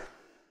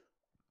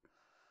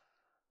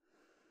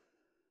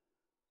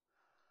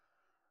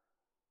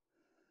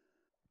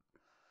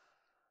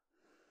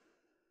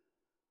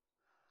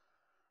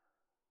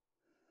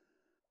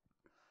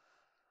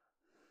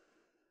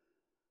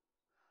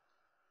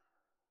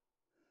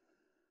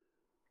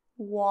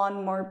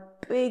 One more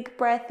big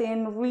breath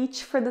in,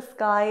 reach for the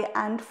sky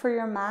and for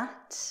your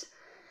mat.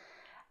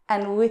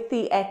 And with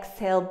the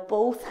exhale,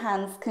 both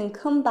hands can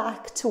come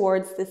back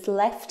towards this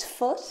left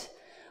foot.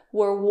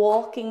 We're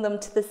walking them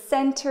to the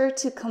center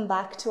to come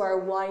back to our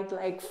wide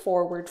leg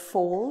forward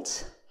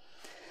fold.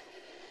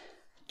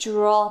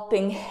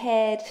 Dropping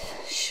head,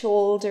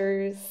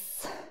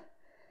 shoulders,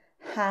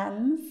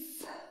 hands.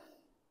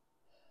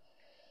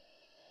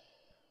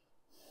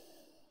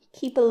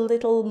 Keep a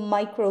little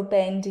micro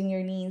bend in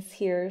your knees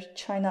here.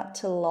 Try not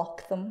to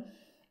lock them.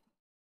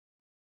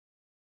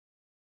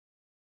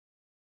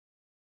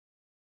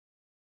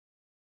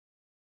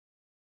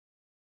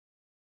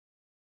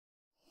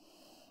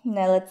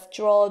 Now let's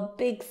draw a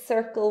big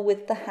circle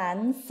with the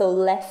hands. So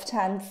left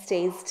hand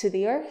stays to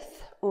the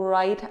earth.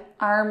 Right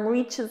arm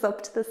reaches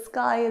up to the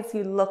sky as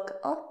you look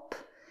up.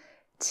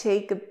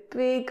 Take a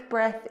big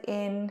breath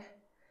in.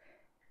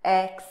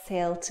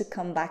 Exhale to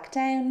come back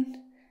down.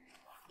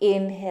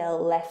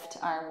 Inhale, left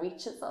arm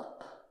reaches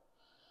up.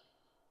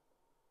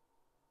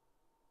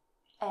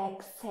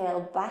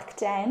 Exhale, back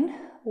down.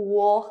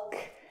 Walk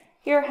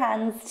your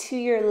hands to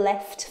your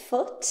left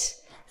foot.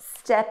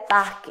 Step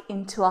back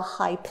into a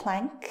high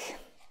plank.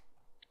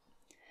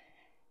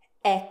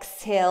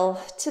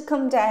 Exhale to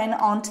come down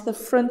onto the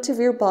front of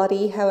your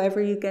body. However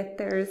you get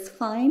there is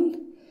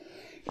fine.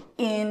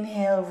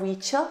 Inhale,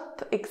 reach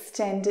up,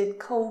 extended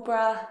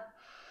cobra.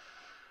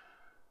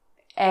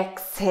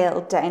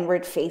 Exhale,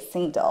 downward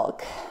facing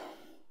dog.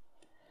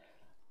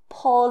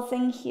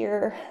 Pausing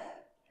here.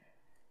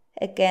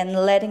 Again,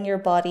 letting your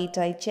body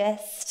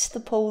digest the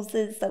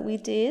poses that we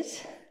did.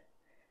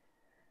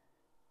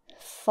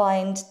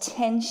 Find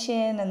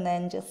tension and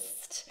then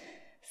just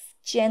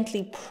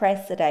gently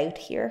press it out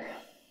here.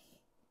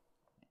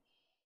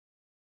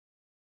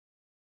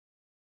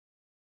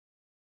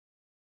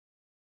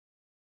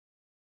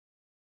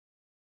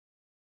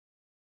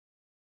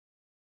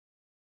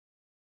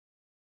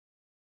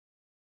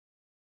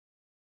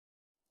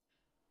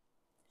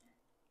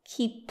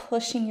 Keep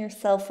pushing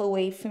yourself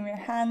away from your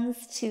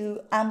hands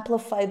to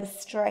amplify the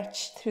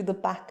stretch through the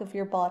back of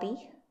your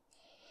body.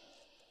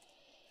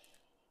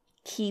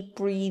 Keep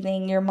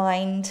breathing. Your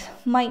mind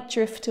might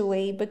drift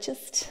away, but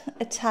just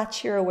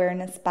attach your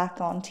awareness back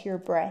onto your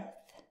breath.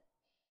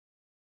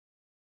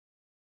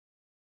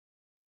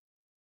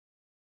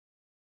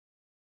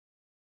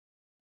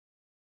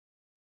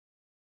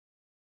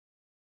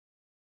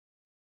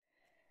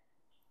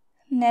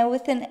 Now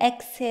with an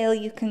exhale,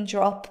 you can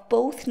drop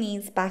both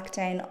knees back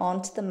down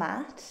onto the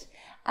mat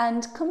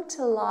and come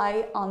to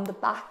lie on the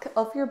back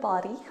of your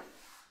body.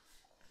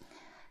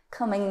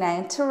 Coming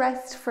now to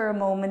rest for a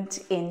moment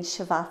in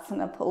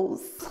Shavasana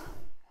pose.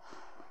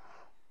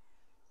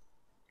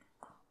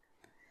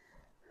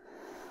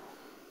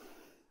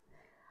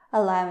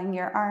 Allowing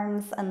your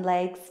arms and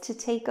legs to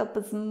take up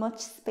as much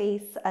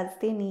space as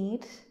they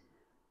need.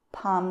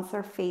 Palms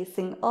are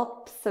facing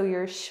up so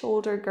your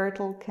shoulder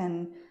girdle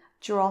can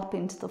drop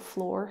into the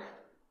floor.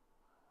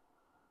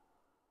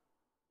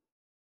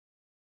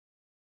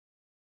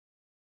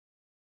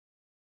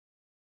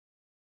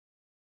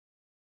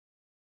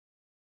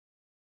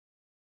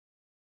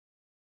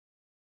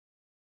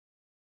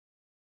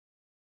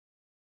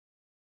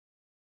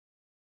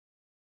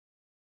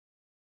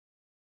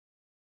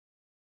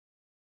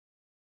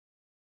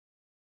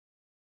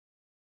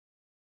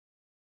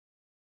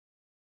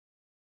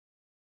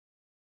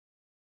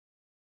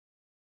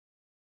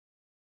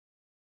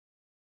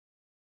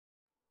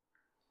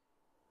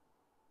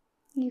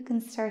 You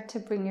can start to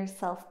bring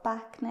yourself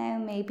back now,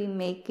 maybe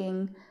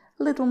making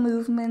little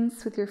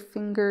movements with your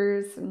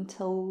fingers and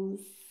toes.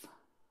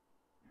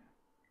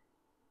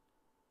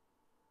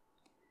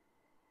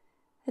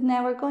 And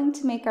now we're going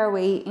to make our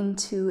way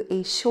into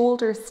a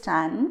shoulder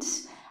stand,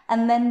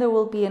 and then there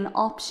will be an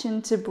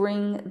option to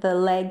bring the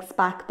legs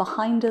back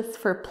behind us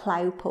for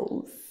plow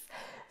pose.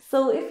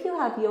 So if you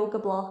have yoga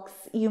blocks,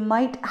 you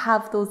might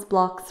have those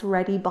blocks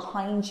ready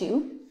behind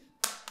you.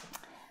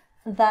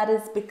 That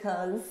is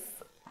because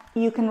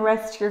you can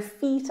rest your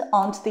feet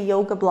onto the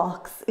yoga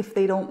blocks if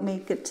they don't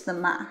make it to the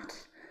mat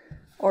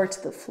or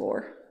to the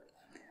floor.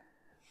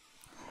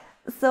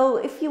 So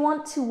if you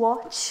want to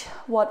watch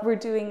what we're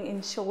doing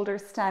in shoulder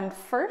stand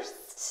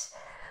first,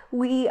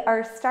 we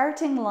are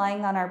starting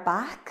lying on our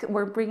back.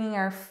 We're bringing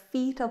our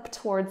feet up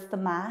towards the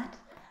mat,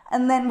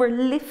 and then we're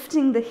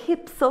lifting the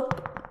hips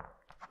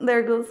up.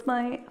 There goes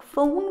my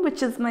phone,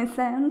 which is my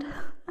sound.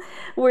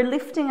 We're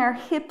lifting our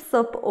hips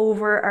up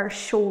over our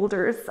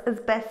shoulders as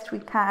best we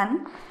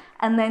can,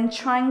 and then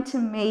trying to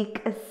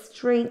make a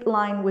straight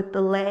line with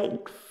the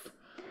legs.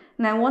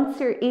 Now, once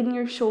you're in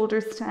your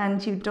shoulder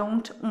stand, you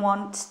don't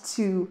want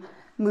to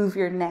move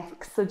your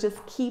neck. So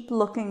just keep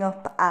looking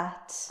up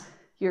at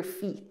your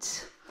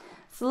feet.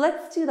 So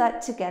let's do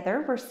that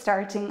together. We're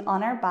starting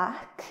on our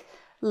back.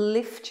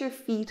 Lift your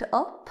feet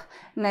up.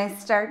 Now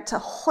start to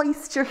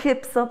hoist your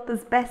hips up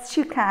as best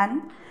you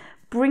can.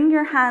 Bring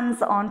your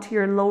hands onto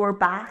your lower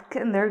back,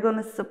 and they're going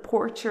to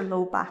support your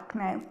low back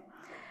now.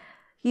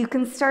 You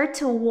can start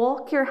to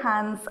walk your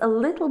hands a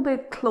little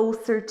bit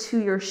closer to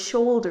your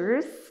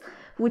shoulders,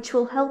 which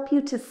will help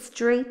you to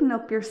straighten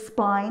up your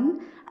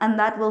spine, and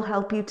that will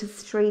help you to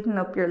straighten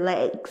up your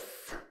legs.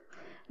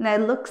 Now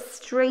look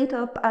straight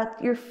up at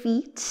your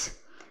feet,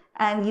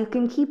 and you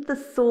can keep the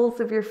soles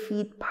of your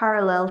feet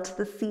parallel to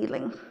the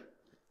ceiling.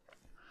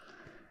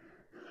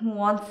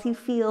 Once you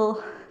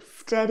feel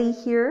steady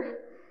here,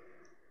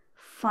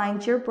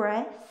 find your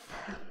breath.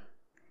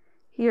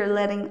 You're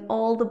letting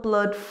all the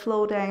blood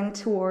flow down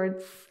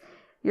towards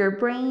your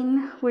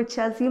brain, which,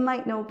 as you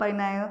might know by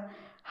now,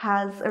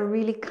 has a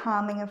really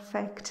calming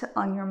effect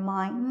on your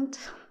mind.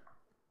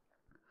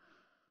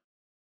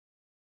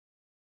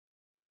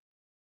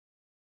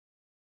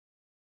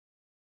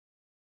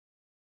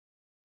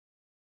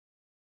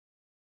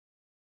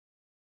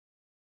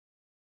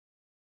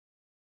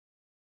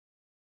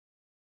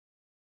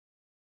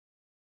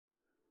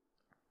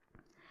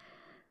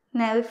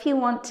 Now, if you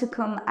want to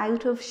come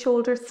out of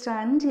shoulder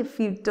stand, if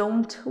you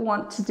don't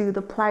want to do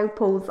the plow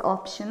pose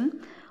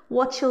option,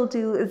 what you'll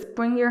do is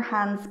bring your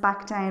hands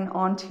back down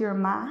onto your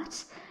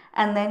mat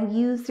and then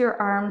use your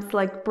arms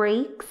like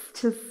brakes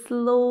to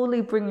slowly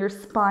bring your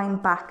spine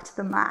back to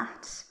the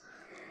mat.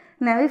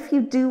 Now, if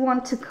you do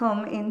want to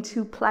come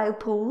into plow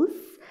pose,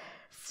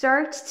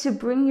 start to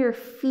bring your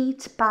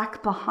feet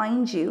back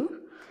behind you.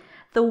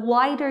 The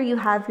wider you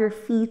have your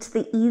feet,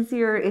 the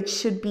easier it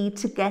should be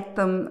to get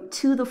them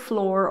to the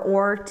floor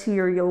or to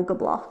your yoga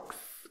blocks.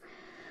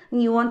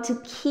 And you want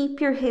to keep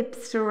your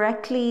hips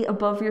directly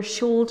above your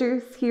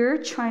shoulders here.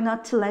 Try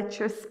not to let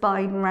your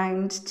spine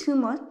round too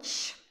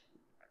much.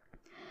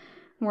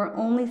 We're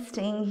only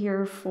staying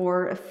here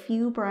for a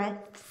few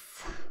breaths.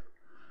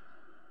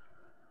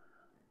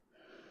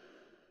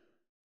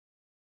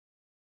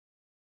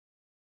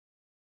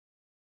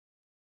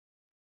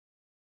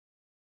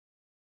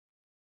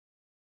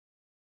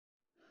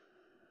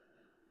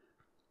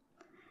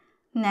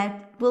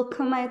 Now we'll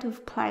come out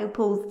of plow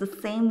pose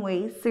the same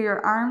way, so your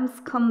arms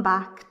come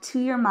back to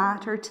your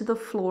mat or to the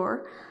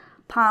floor,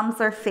 palms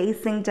are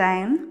facing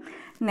down.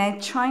 Now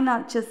try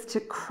not just to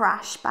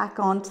crash back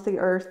onto the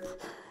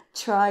earth,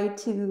 try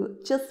to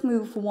just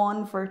move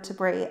one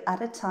vertebrae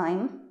at a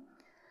time.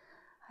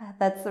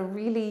 That's a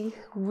really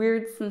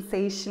weird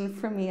sensation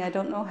for me. I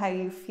don't know how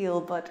you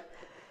feel, but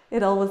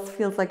it always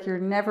feels like you're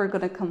never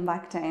going to come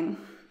back down.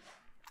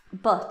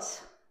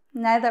 But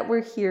now that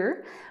we're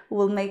here,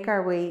 we'll make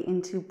our way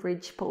into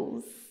bridge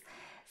pose.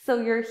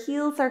 So your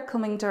heels are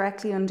coming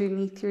directly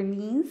underneath your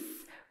knees.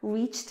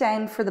 Reach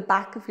down for the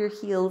back of your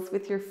heels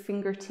with your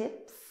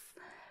fingertips.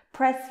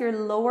 Press your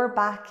lower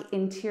back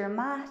into your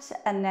mat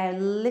and now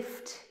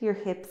lift your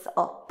hips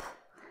up.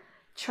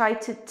 Try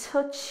to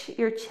touch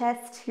your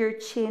chest to your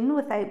chin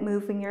without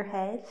moving your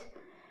head,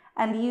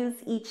 and use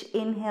each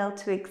inhale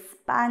to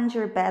expand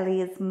your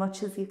belly as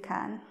much as you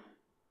can.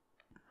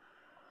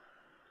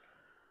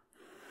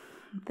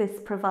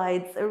 This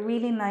provides a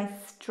really nice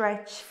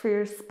stretch for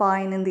your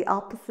spine in the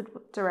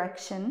opposite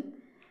direction,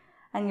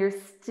 and you're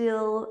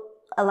still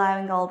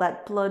allowing all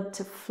that blood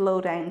to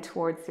flow down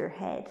towards your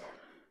head.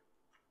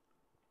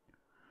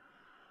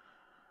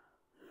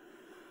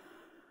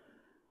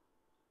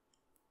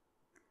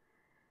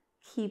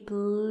 Keep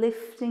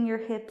lifting your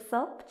hips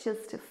up,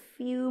 just a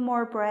few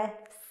more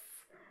breaths.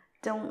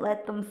 Don't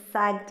let them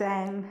sag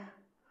down.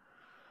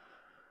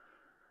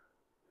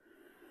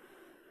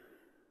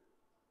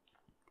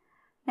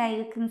 Now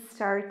you can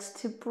start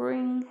to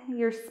bring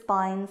your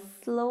spine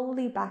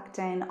slowly back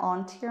down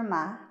onto your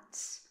mat.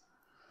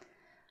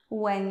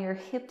 When your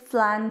hips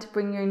land,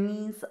 bring your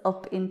knees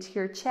up into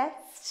your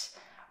chest.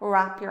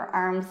 Wrap your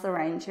arms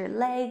around your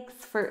legs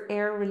for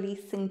air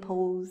releasing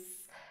pose.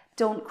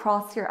 Don't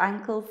cross your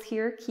ankles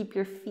here, keep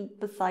your feet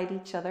beside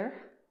each other.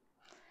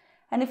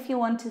 And if you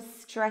want to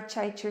stretch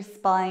out your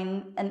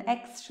spine an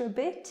extra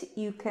bit,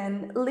 you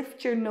can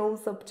lift your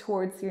nose up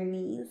towards your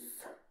knees.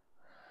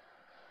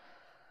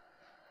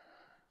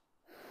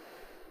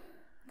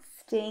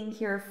 Staying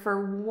here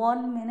for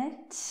 1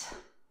 minute,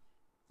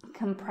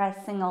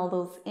 compressing all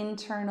those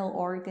internal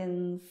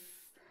organs,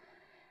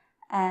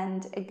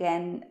 and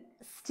again,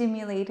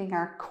 stimulating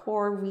our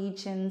core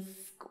regions,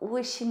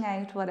 squishing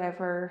out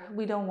whatever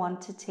we don't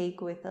want to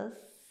take with us.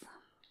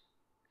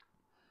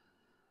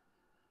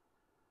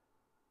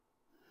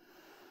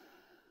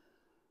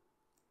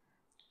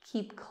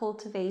 Keep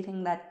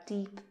cultivating that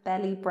deep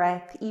belly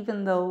breath,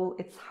 even though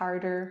it's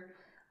harder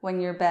when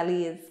your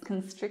belly is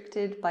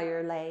constricted by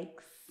your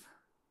legs.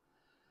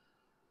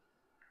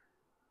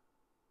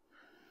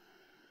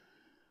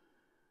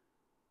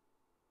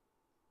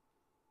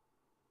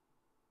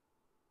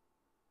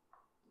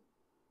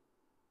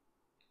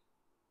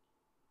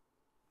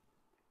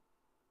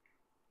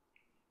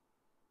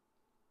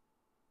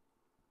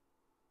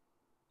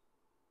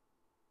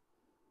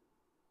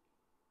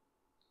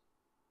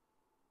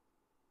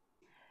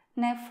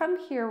 Now from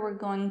here we're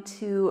going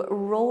to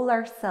roll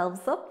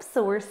ourselves up,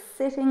 so we're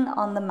sitting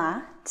on the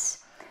mat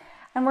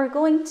and we're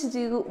going to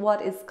do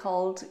what is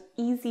called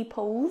easy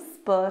pose,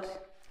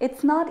 but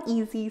it's not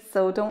easy,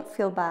 so don't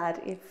feel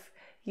bad if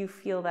you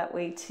feel that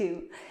way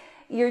too.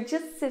 You're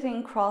just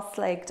sitting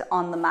cross-legged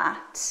on the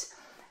mat.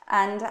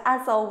 And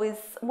as always,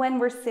 when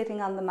we're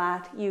sitting on the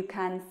mat, you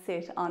can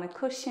sit on a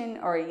cushion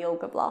or a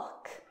yoga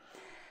block.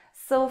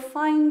 So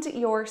find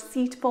your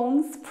seat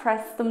bones,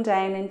 press them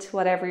down into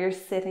whatever you're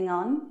sitting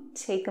on.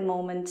 Take a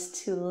moment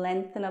to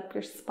lengthen up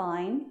your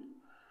spine.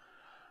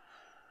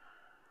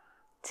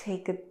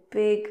 Take a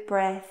big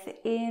breath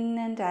in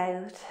and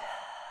out.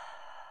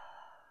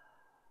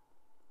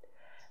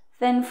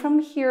 Then from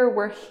here,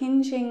 we're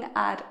hinging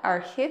at our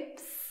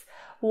hips,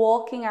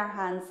 walking our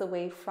hands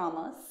away from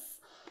us.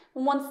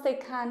 And once they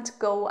can't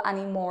go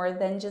anymore,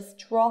 then just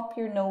drop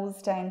your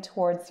nose down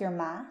towards your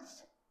mat.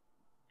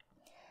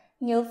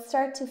 You'll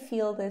start to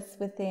feel this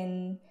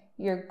within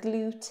your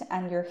glute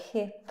and your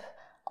hip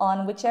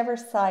on whichever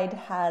side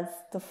has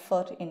the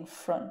foot in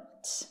front.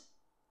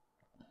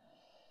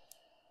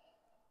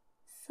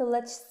 So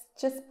let's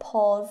just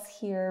pause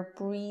here,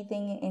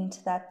 breathing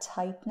into that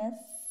tightness,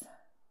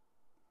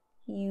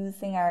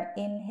 using our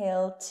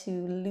inhale to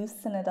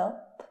loosen it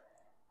up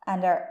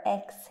and our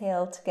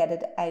exhale to get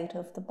it out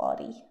of the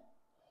body.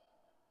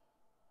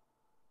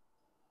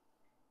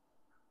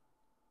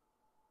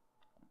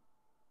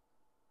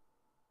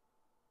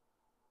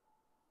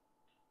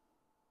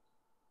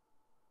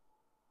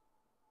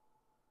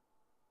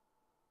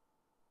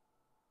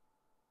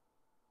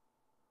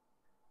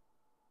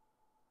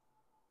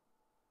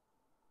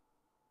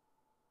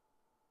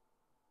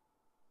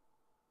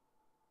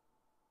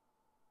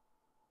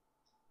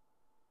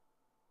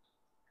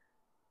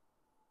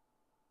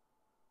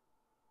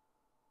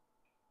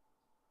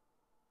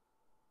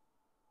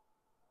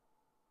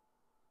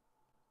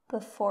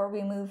 Before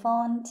we move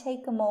on,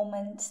 take a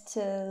moment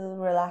to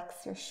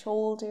relax your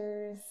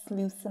shoulders,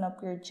 loosen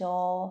up your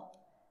jaw,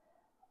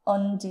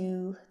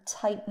 undo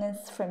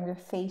tightness from your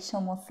facial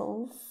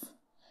muscles.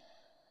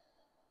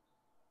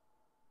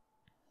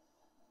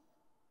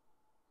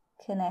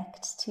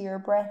 Connect to your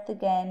breath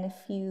again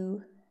if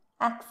you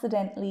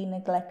accidentally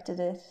neglected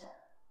it.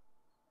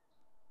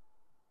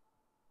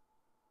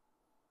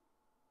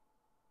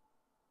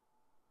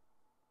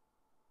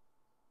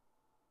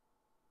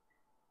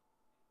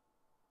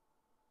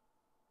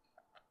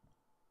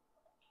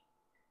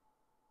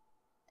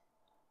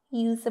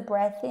 Use the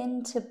breath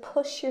in to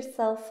push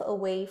yourself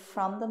away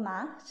from the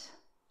mat.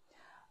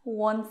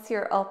 Once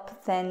you're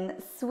up, then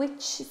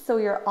switch so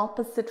your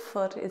opposite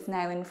foot is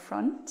now in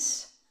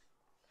front.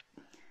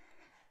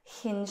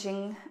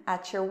 Hinging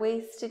at your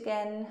waist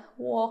again,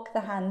 walk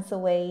the hands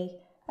away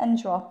and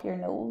drop your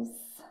nose.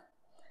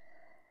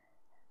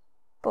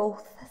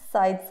 Both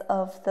sides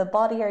of the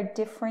body are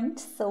different,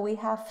 so we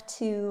have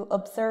to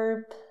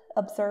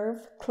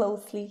observe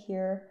closely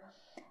here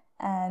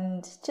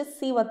and just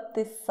see what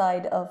this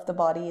side of the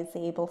body is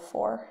able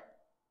for.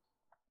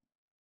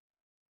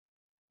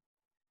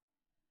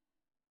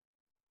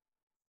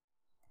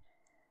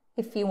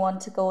 If you want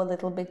to go a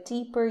little bit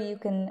deeper, you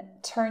can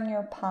turn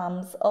your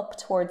palms up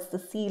towards the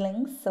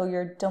ceiling so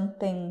you're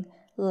dumping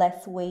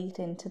less weight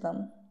into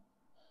them.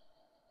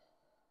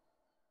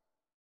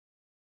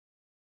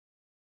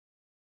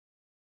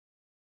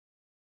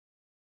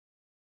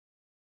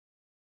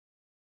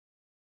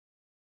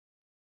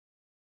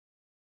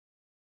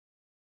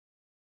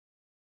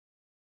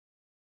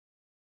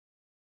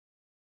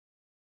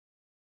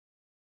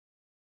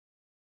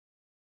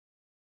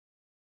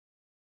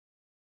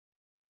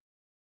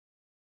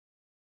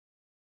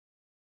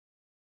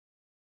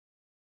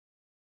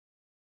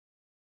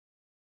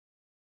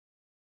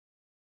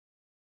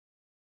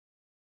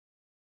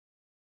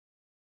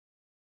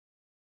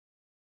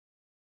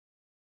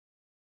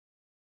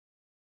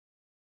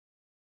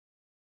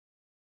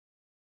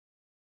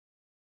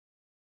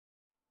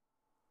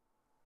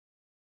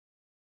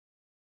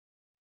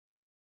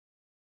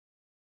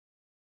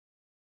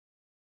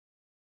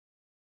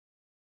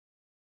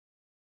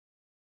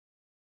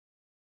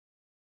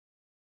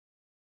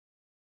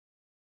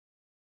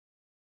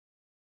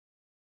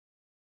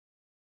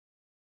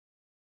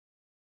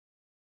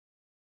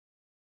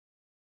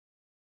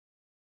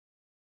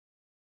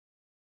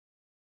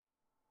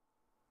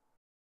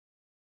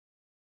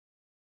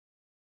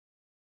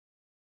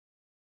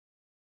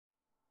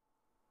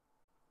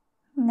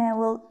 Now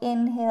we'll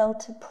inhale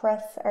to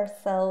press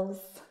ourselves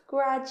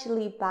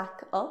gradually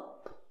back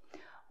up.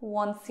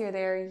 Once you're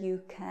there,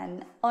 you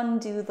can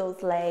undo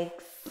those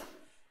legs,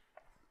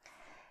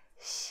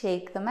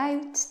 shake them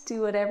out,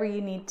 do whatever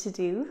you need to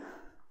do.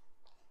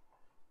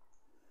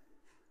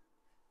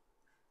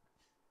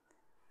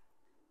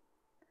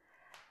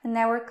 And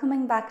now we're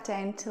coming back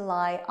down to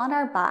lie on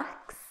our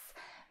backs.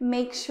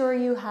 Make sure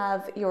you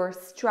have your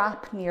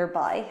strap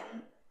nearby.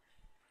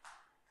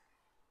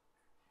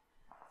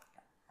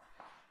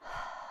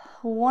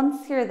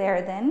 Once you're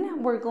there,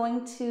 then we're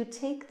going to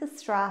take the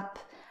strap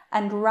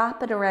and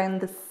wrap it around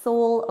the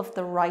sole of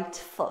the right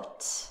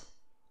foot.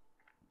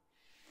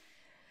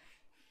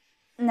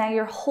 Now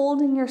you're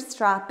holding your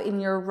strap in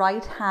your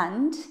right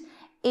hand,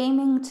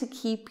 aiming to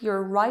keep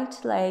your right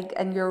leg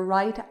and your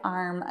right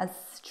arm as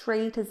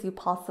straight as you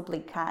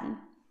possibly can.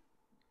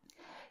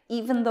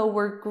 even though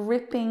we're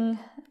gripping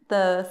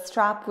the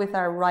strap with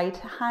our right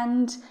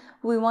hand,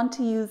 we want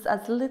to use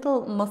as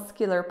little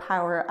muscular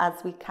power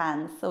as we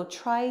can. So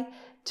try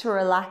to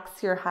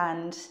relax your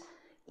hand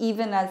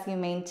even as you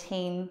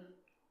maintain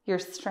your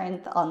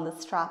strength on the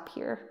strap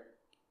here.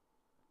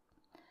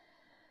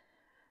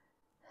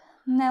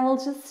 Now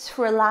we'll just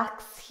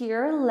relax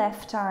here.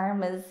 Left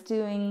arm is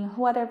doing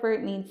whatever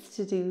it needs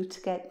to do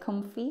to get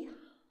comfy.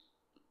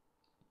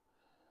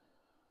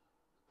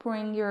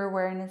 Bring your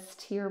awareness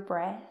to your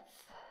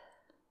breath,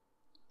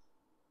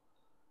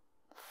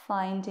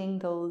 finding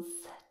those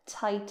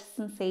tight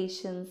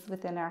sensations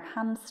within our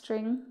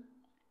hamstring.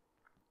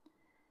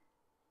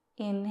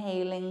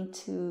 Inhaling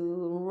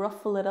to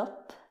ruffle it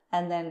up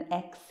and then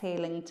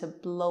exhaling to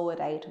blow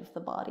it out of the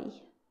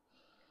body.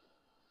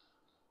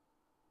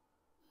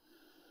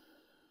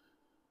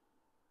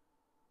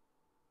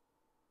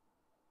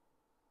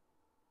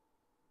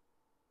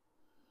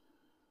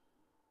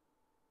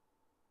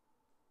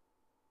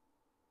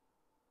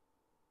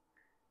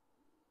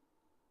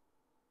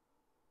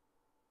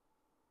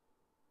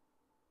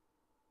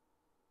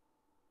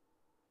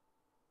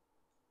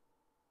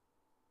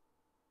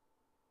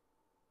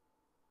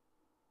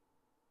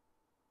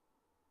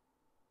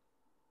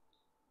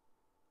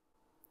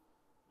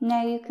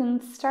 Now you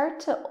can start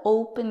to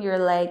open your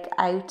leg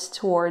out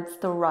towards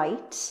the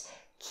right,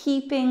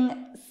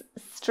 keeping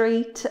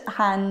straight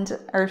hand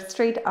or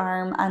straight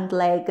arm and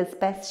leg as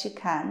best you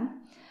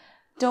can.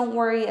 Don't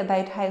worry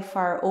about how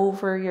far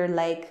over your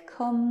leg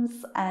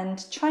comes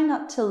and try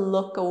not to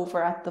look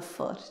over at the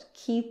foot.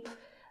 Keep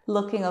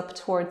looking up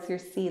towards your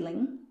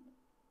ceiling.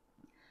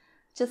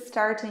 Just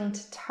starting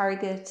to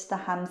target the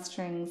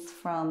hamstrings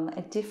from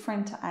a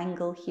different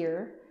angle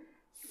here.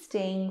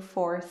 Staying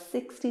for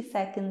 60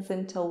 seconds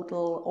in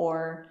total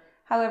or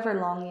however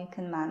long you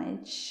can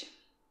manage.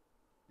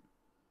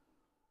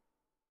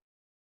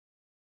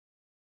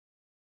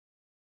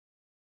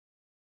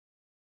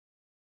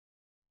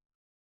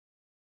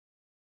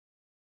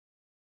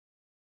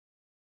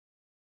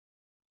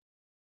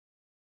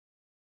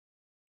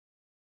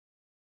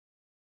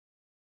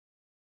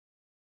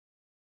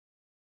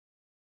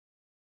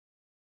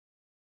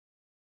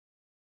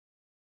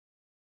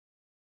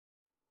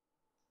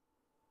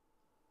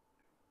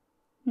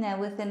 Now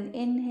with an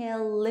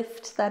inhale,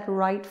 lift that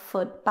right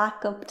foot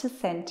back up to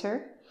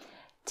center.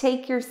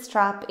 Take your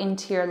strap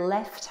into your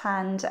left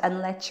hand and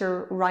let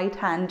your right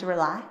hand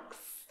relax.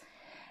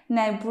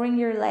 Now bring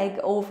your leg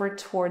over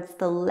towards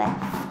the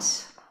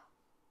left.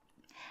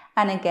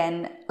 And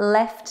again,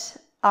 left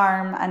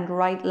arm and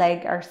right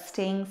leg are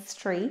staying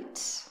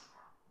straight.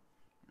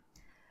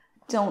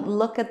 Don't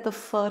look at the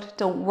foot.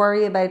 Don't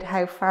worry about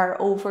how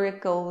far over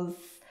it goes.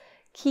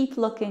 Keep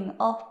looking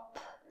up.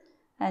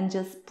 And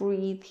just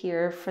breathe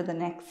here for the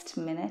next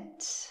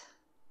minute.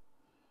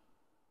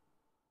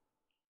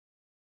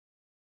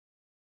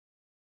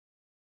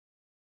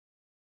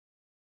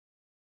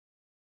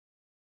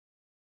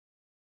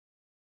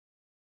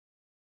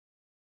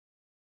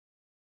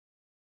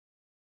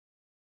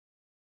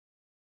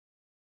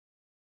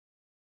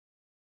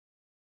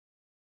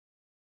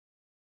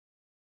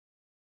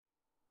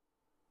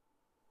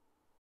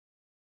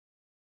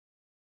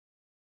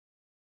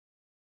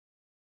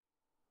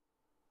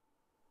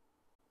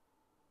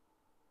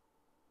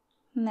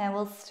 Now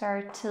we'll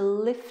start to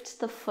lift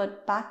the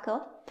foot back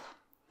up.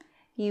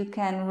 You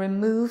can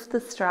remove the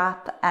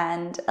strap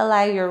and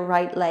allow your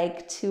right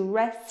leg to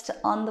rest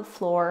on the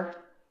floor.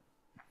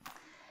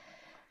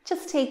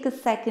 Just take a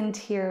second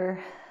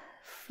here,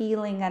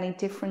 feeling any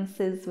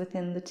differences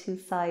within the two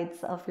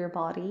sides of your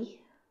body.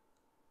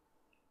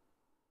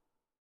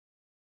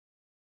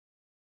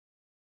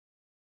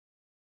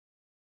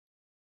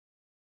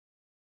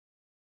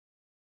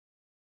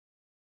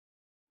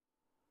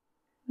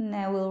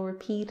 Now we'll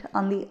repeat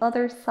on the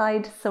other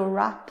side, so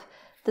wrap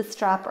the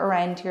strap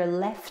around your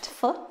left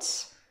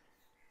foot.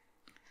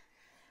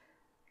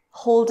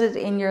 Hold it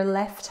in your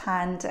left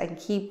hand and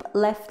keep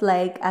left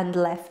leg and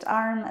left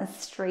arm as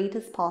straight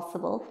as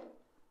possible.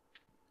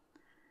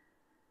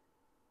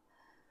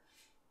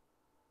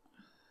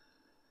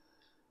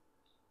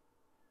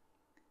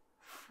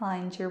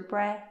 Find your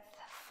breath,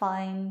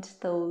 find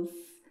those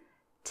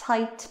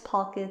tight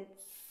pockets.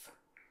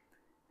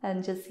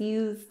 And just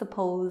use the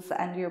pose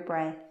and your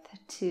breath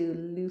to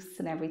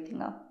loosen everything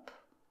up.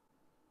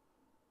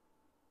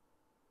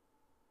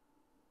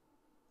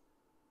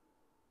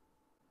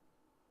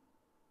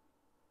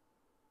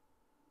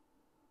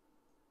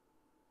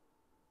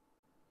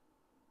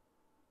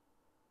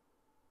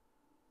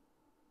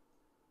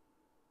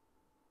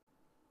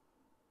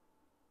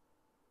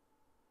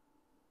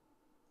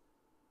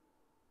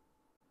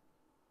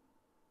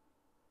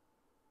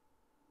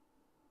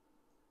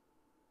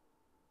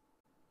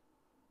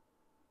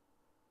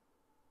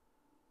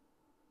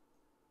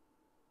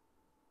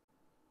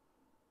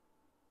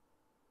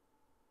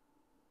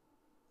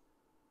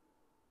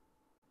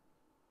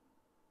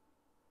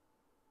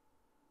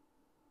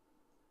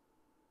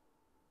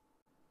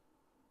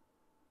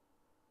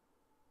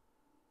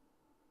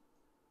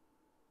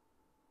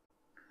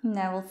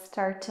 Now we'll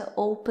start to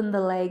open the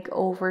leg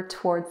over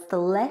towards the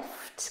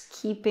left,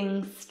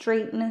 keeping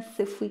straightness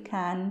if we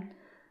can.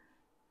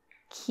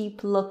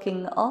 Keep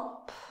looking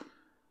up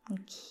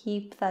and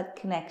keep that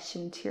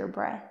connection to your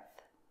breath.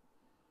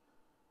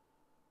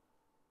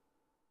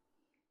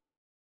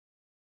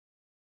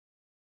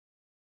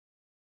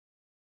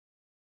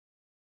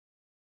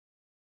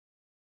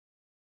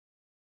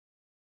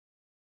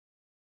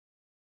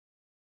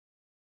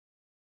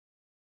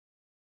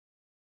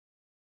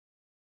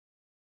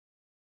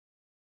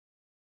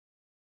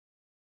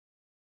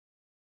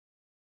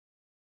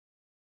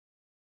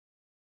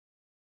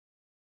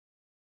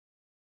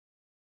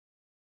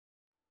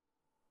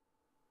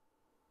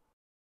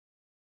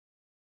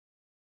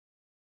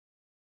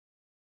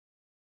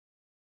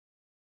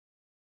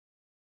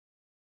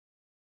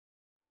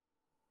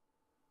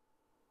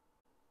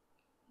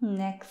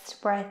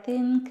 Next breath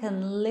in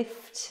can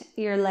lift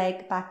your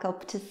leg back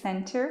up to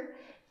center.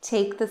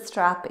 Take the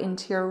strap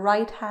into your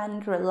right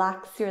hand,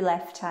 relax your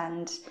left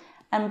hand,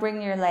 and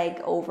bring your leg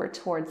over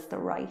towards the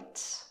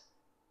right.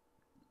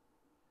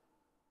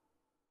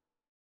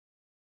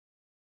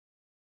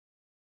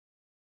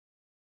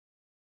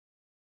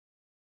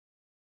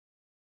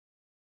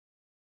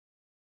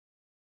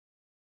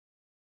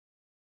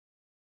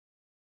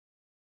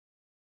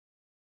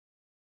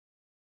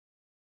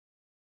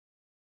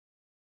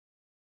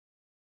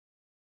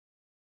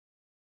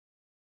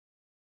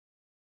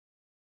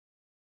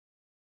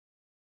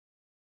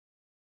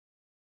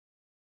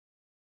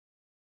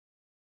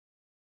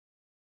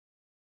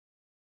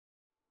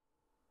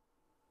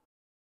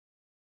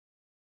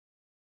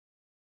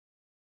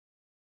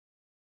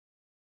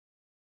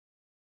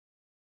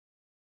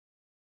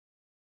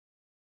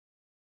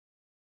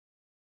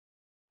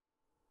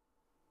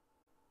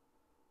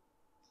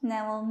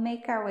 Now we'll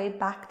make our way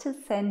back to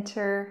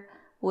center.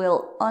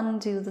 We'll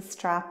undo the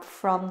strap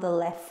from the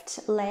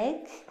left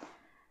leg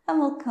and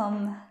we'll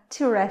come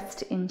to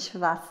rest in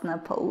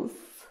Shavasana pose.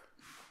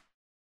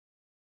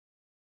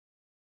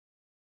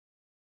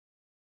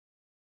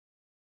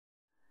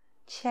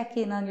 Check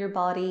in on your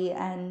body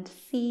and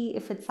see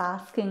if it's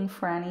asking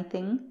for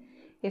anything,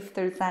 if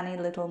there's any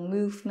little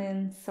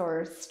movements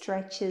or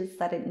stretches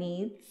that it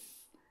needs.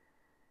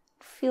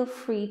 Feel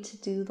free to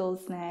do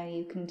those now.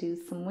 You can do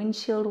some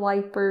windshield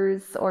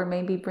wipers or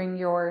maybe bring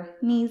your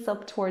knees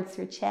up towards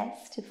your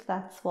chest if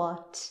that's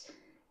what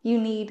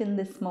you need in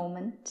this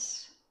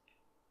moment.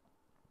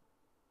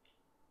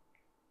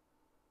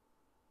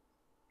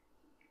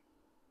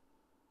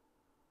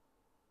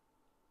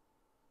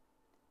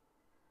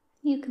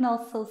 You can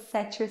also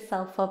set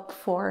yourself up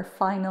for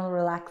final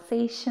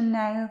relaxation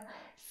now.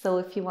 So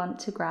if you want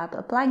to grab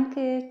a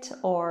blanket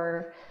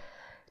or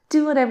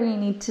do whatever you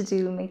need to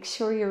do, make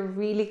sure you're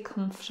really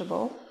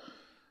comfortable.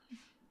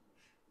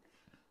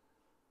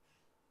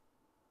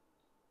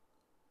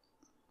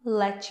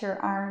 Let your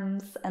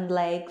arms and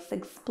legs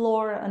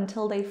explore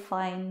until they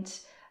find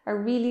a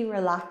really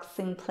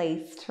relaxing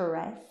place to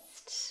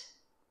rest.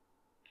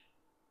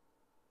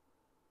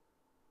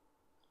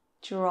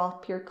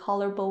 Drop your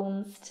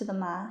collarbones to the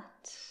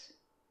mat.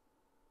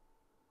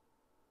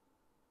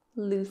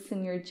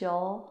 Loosen your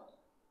jaw.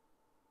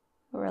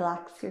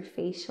 Relax your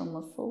facial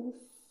muscles.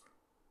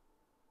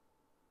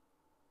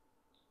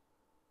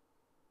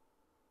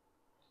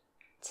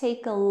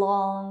 Take a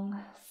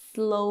long,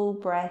 slow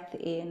breath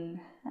in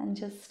and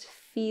just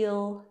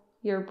feel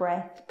your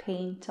breath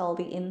paint all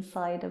the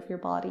inside of your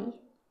body.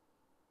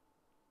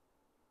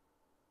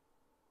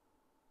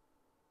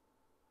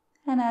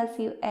 And as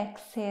you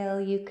exhale,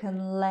 you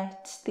can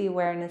let the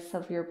awareness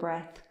of your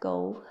breath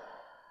go.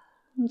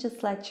 And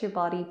just let your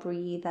body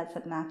breathe as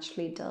it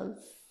naturally does.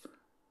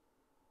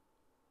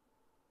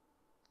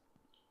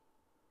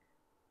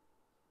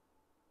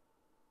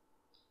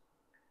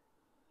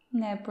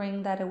 Now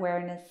bring that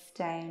awareness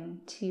down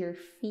to your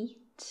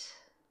feet.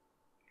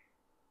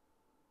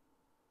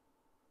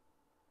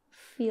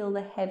 Feel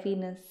the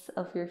heaviness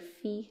of your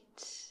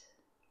feet.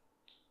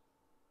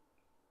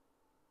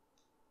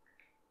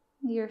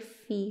 Your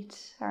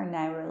feet are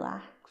now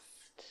relaxed.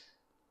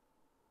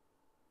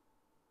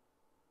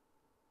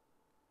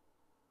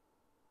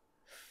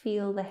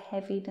 Feel the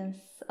heaviness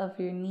of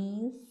your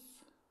knees.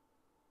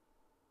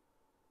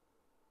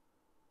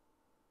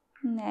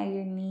 Now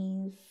your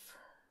knees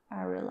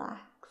are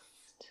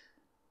relaxed.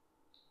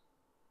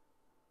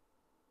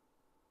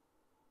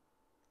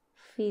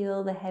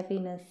 Feel the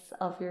heaviness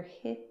of your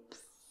hips.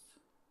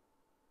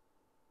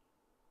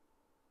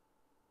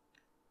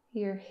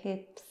 Your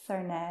hips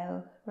are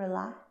now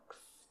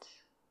relaxed.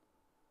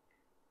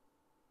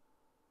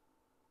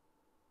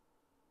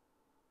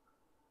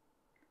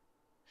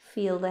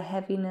 Feel the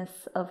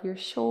heaviness of your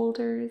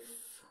shoulders.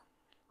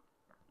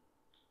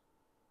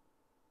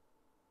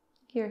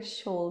 Your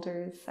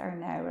shoulders are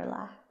now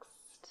relaxed.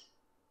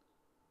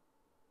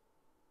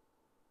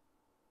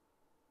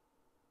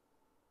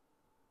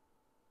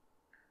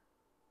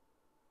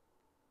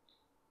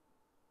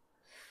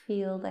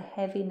 Feel the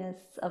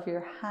heaviness of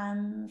your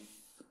hands.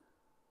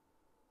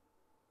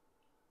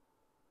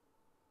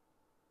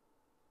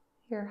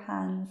 Your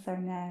hands are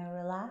now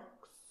relaxed.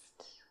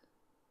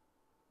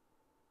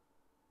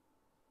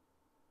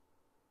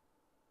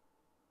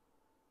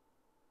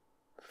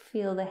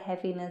 Feel the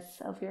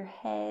heaviness of your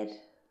head.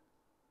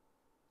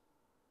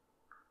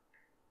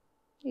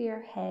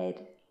 Your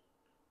head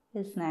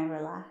is now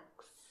relaxed.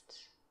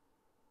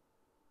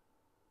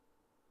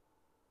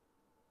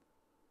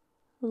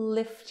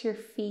 Lift your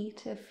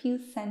feet a few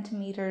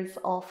centimeters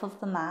off of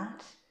the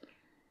mat.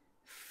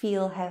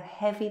 Feel how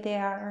heavy they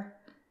are,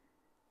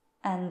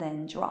 and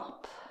then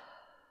drop.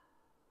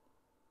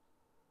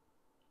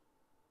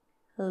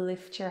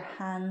 Lift your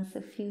hands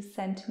a few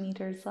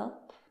centimeters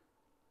up.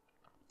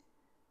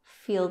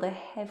 Feel the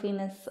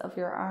heaviness of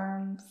your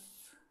arms,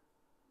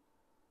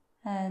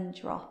 and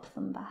drop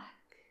them back.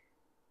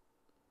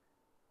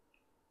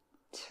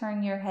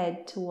 Turn your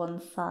head to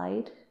one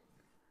side,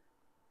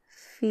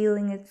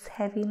 feeling its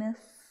heaviness.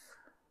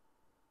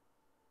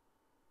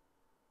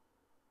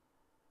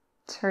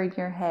 Turn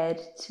your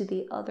head to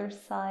the other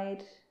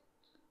side.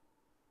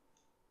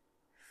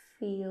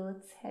 Feel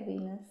its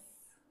heaviness.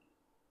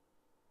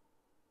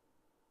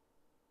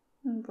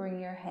 And bring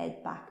your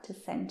head back to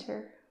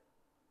center.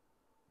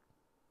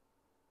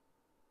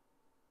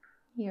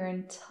 Your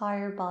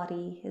entire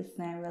body is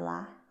now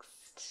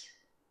relaxed,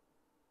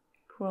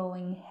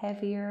 growing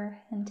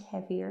heavier and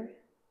heavier.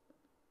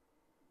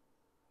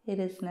 It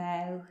is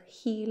now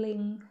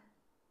healing,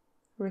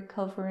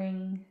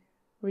 recovering,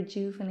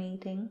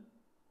 rejuvenating.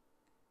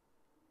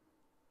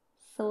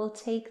 So we'll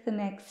take the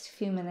next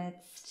few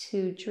minutes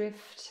to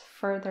drift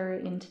further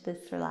into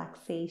this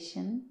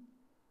relaxation,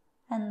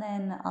 and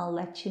then I'll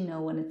let you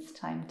know when it's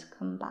time to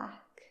come back.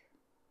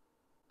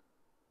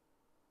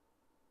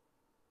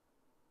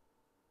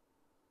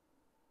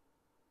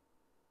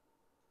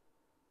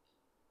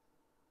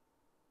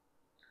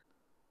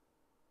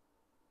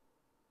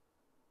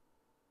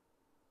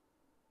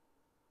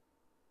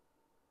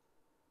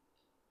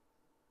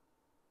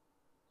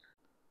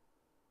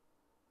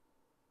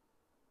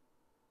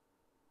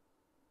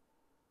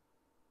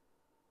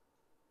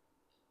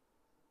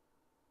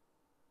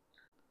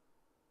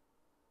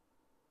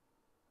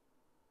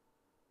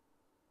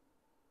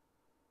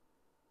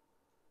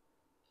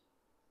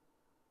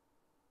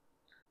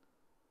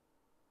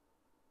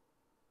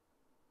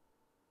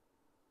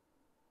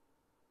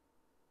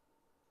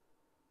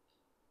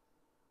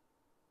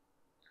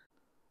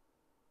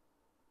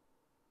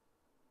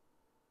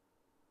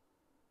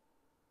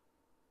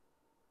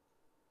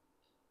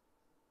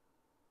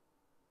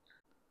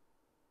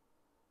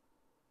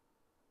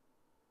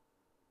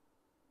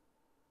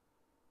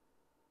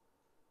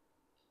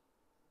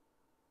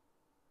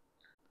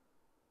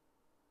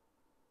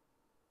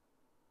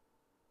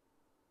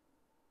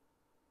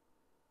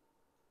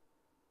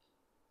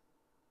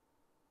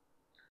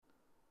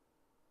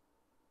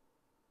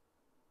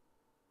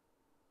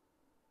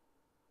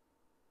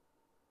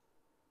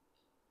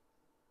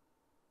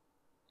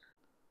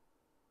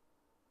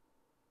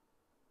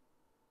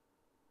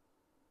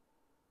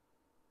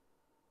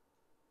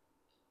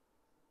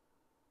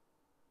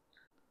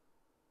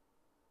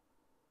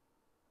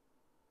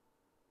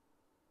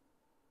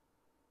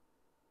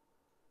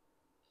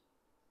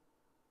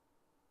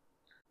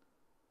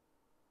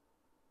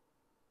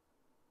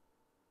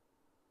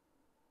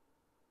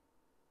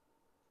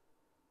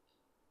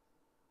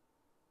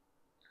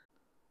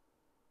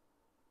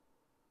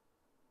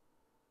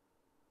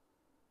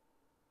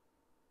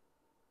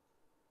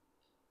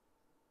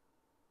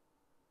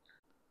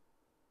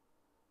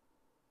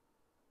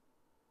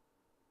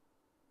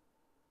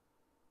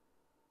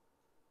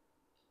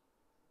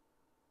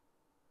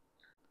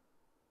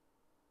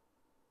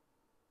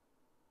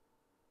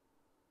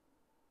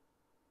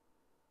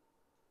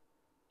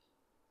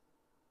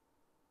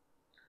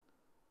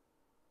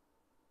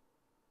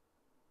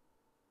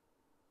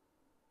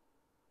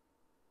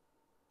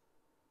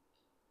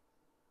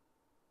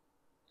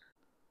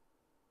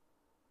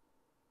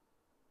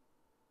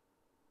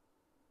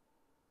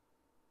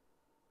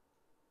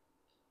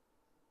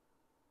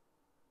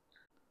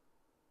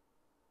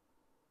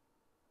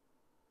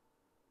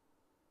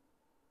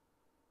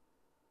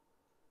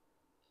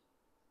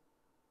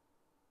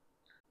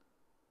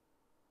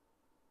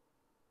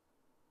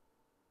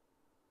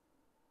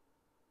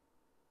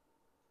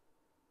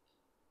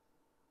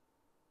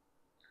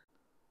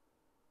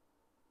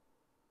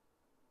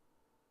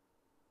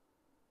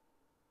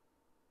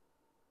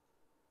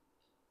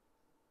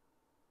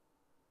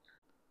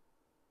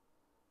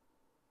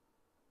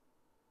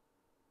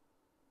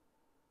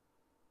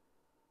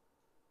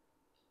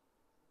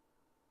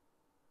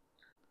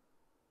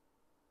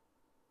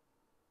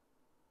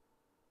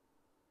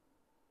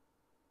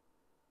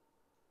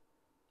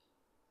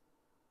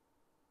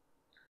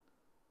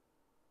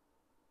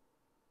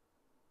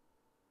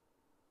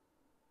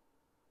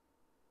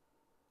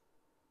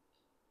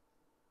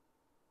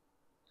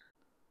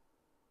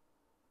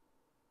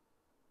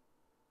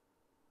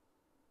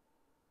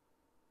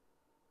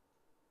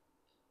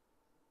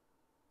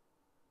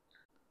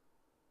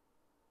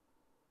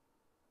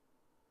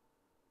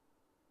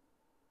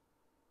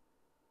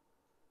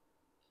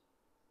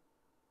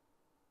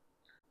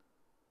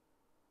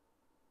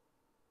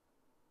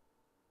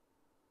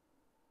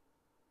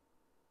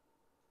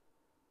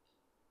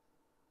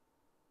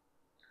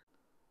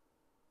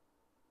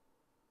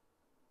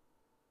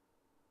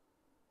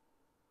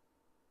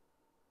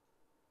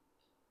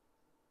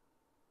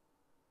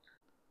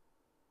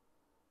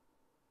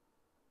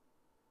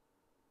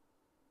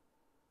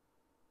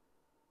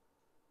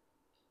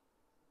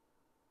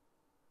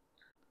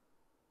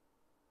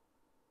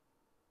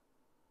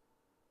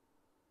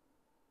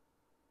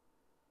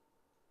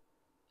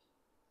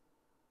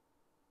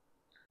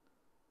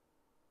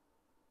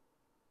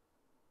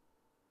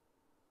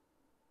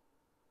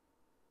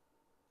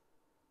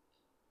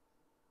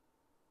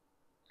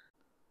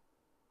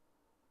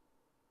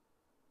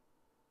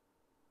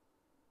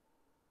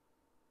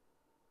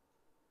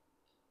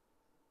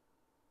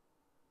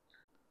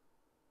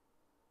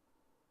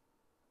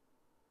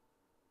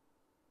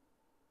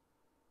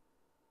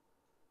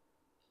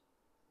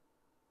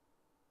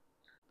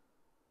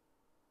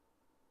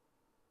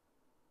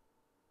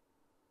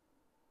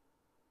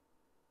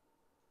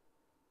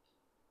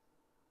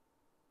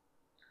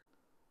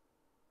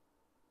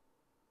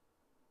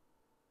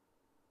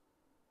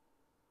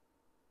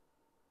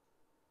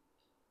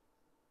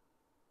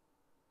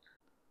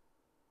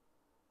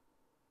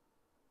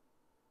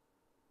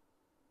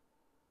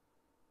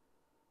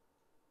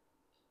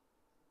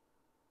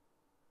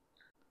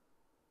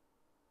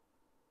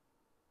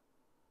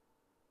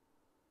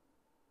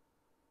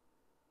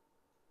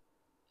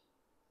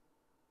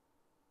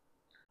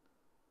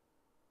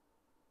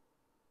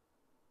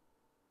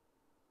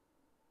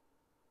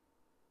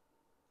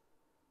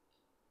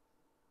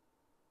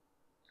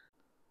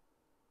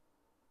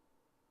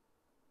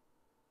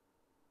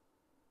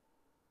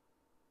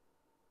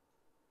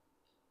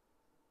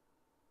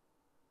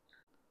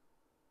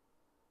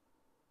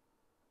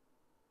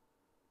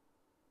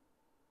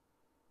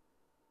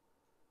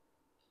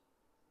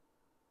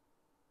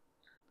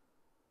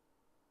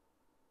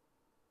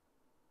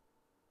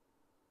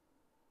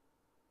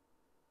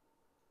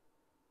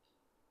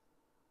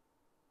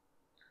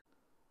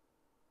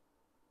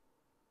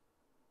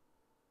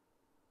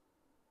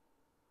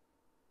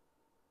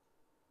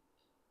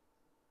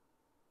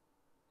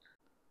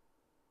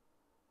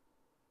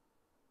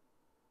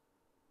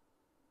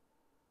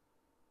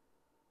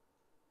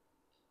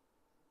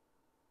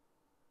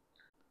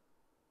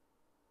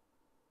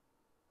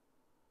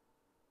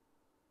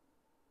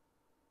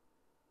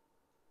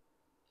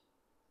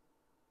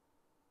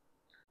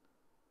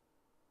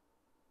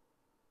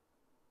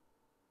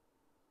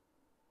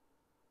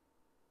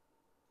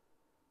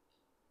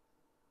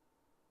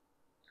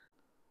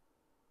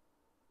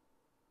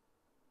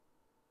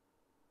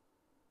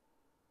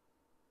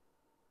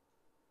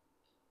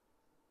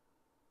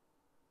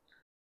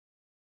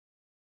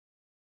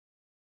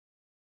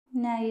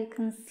 Now you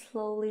can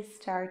slowly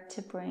start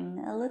to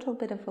bring a little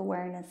bit of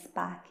awareness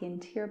back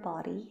into your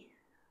body.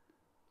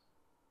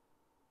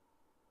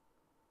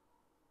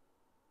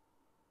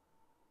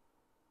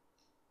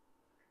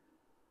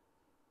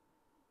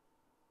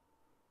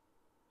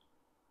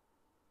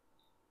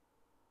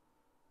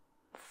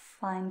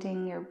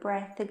 Finding your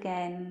breath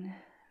again,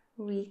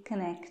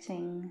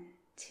 reconnecting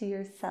to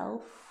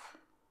yourself.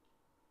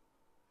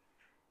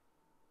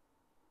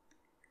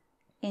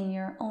 In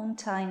your own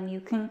time, you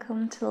can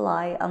come to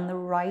lie on the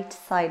right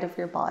side of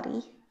your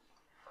body.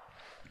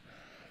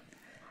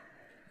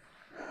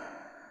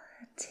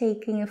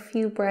 Taking a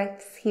few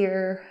breaths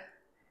here,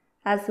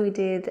 as we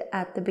did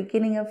at the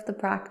beginning of the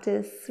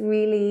practice,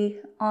 really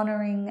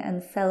honoring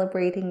and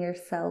celebrating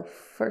yourself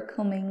for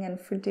coming and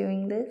for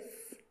doing this.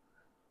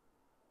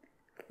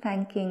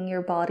 Thanking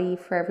your body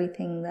for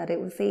everything that it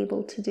was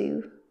able to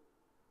do.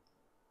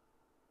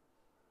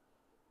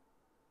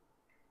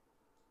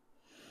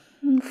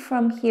 And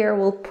from here,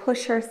 we'll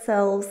push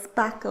ourselves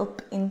back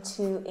up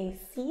into a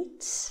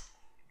seat,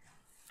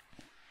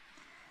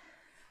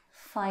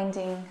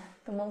 finding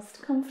the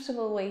most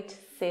comfortable way to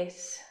sit.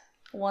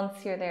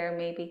 Once you're there,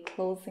 maybe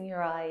closing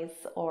your eyes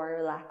or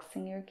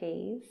relaxing your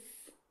gaze.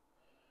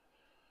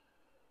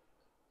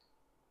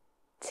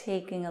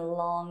 Taking a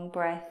long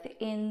breath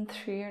in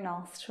through your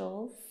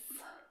nostrils.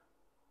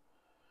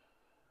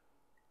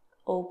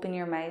 Open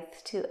your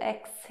mouth to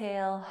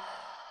exhale.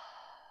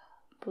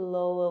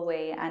 Blow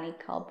away any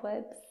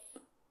cobwebs.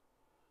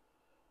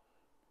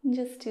 And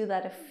just do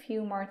that a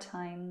few more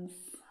times.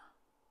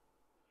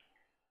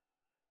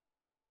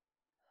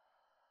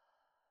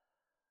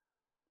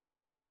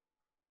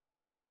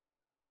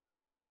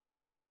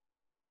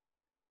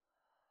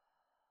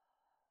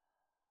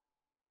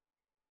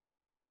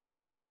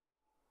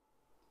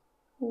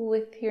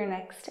 With your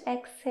next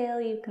exhale,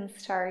 you can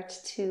start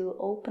to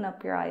open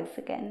up your eyes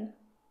again.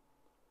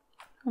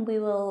 We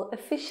will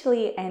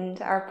officially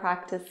end our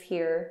practice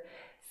here.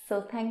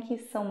 So thank you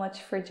so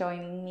much for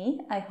joining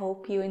me. I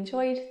hope you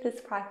enjoyed this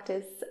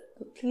practice.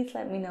 Please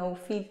let me know.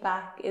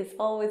 Feedback is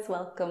always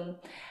welcome.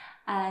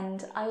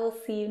 And I will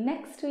see you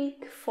next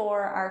week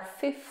for our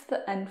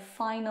 5th and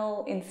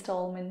final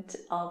installment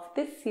of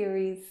this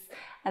series.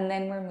 And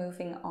then we're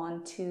moving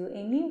on to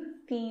a new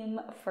theme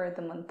for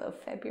the month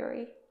of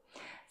February.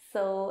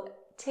 So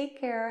take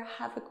care,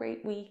 have a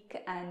great week,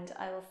 and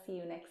I will see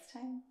you next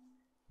time.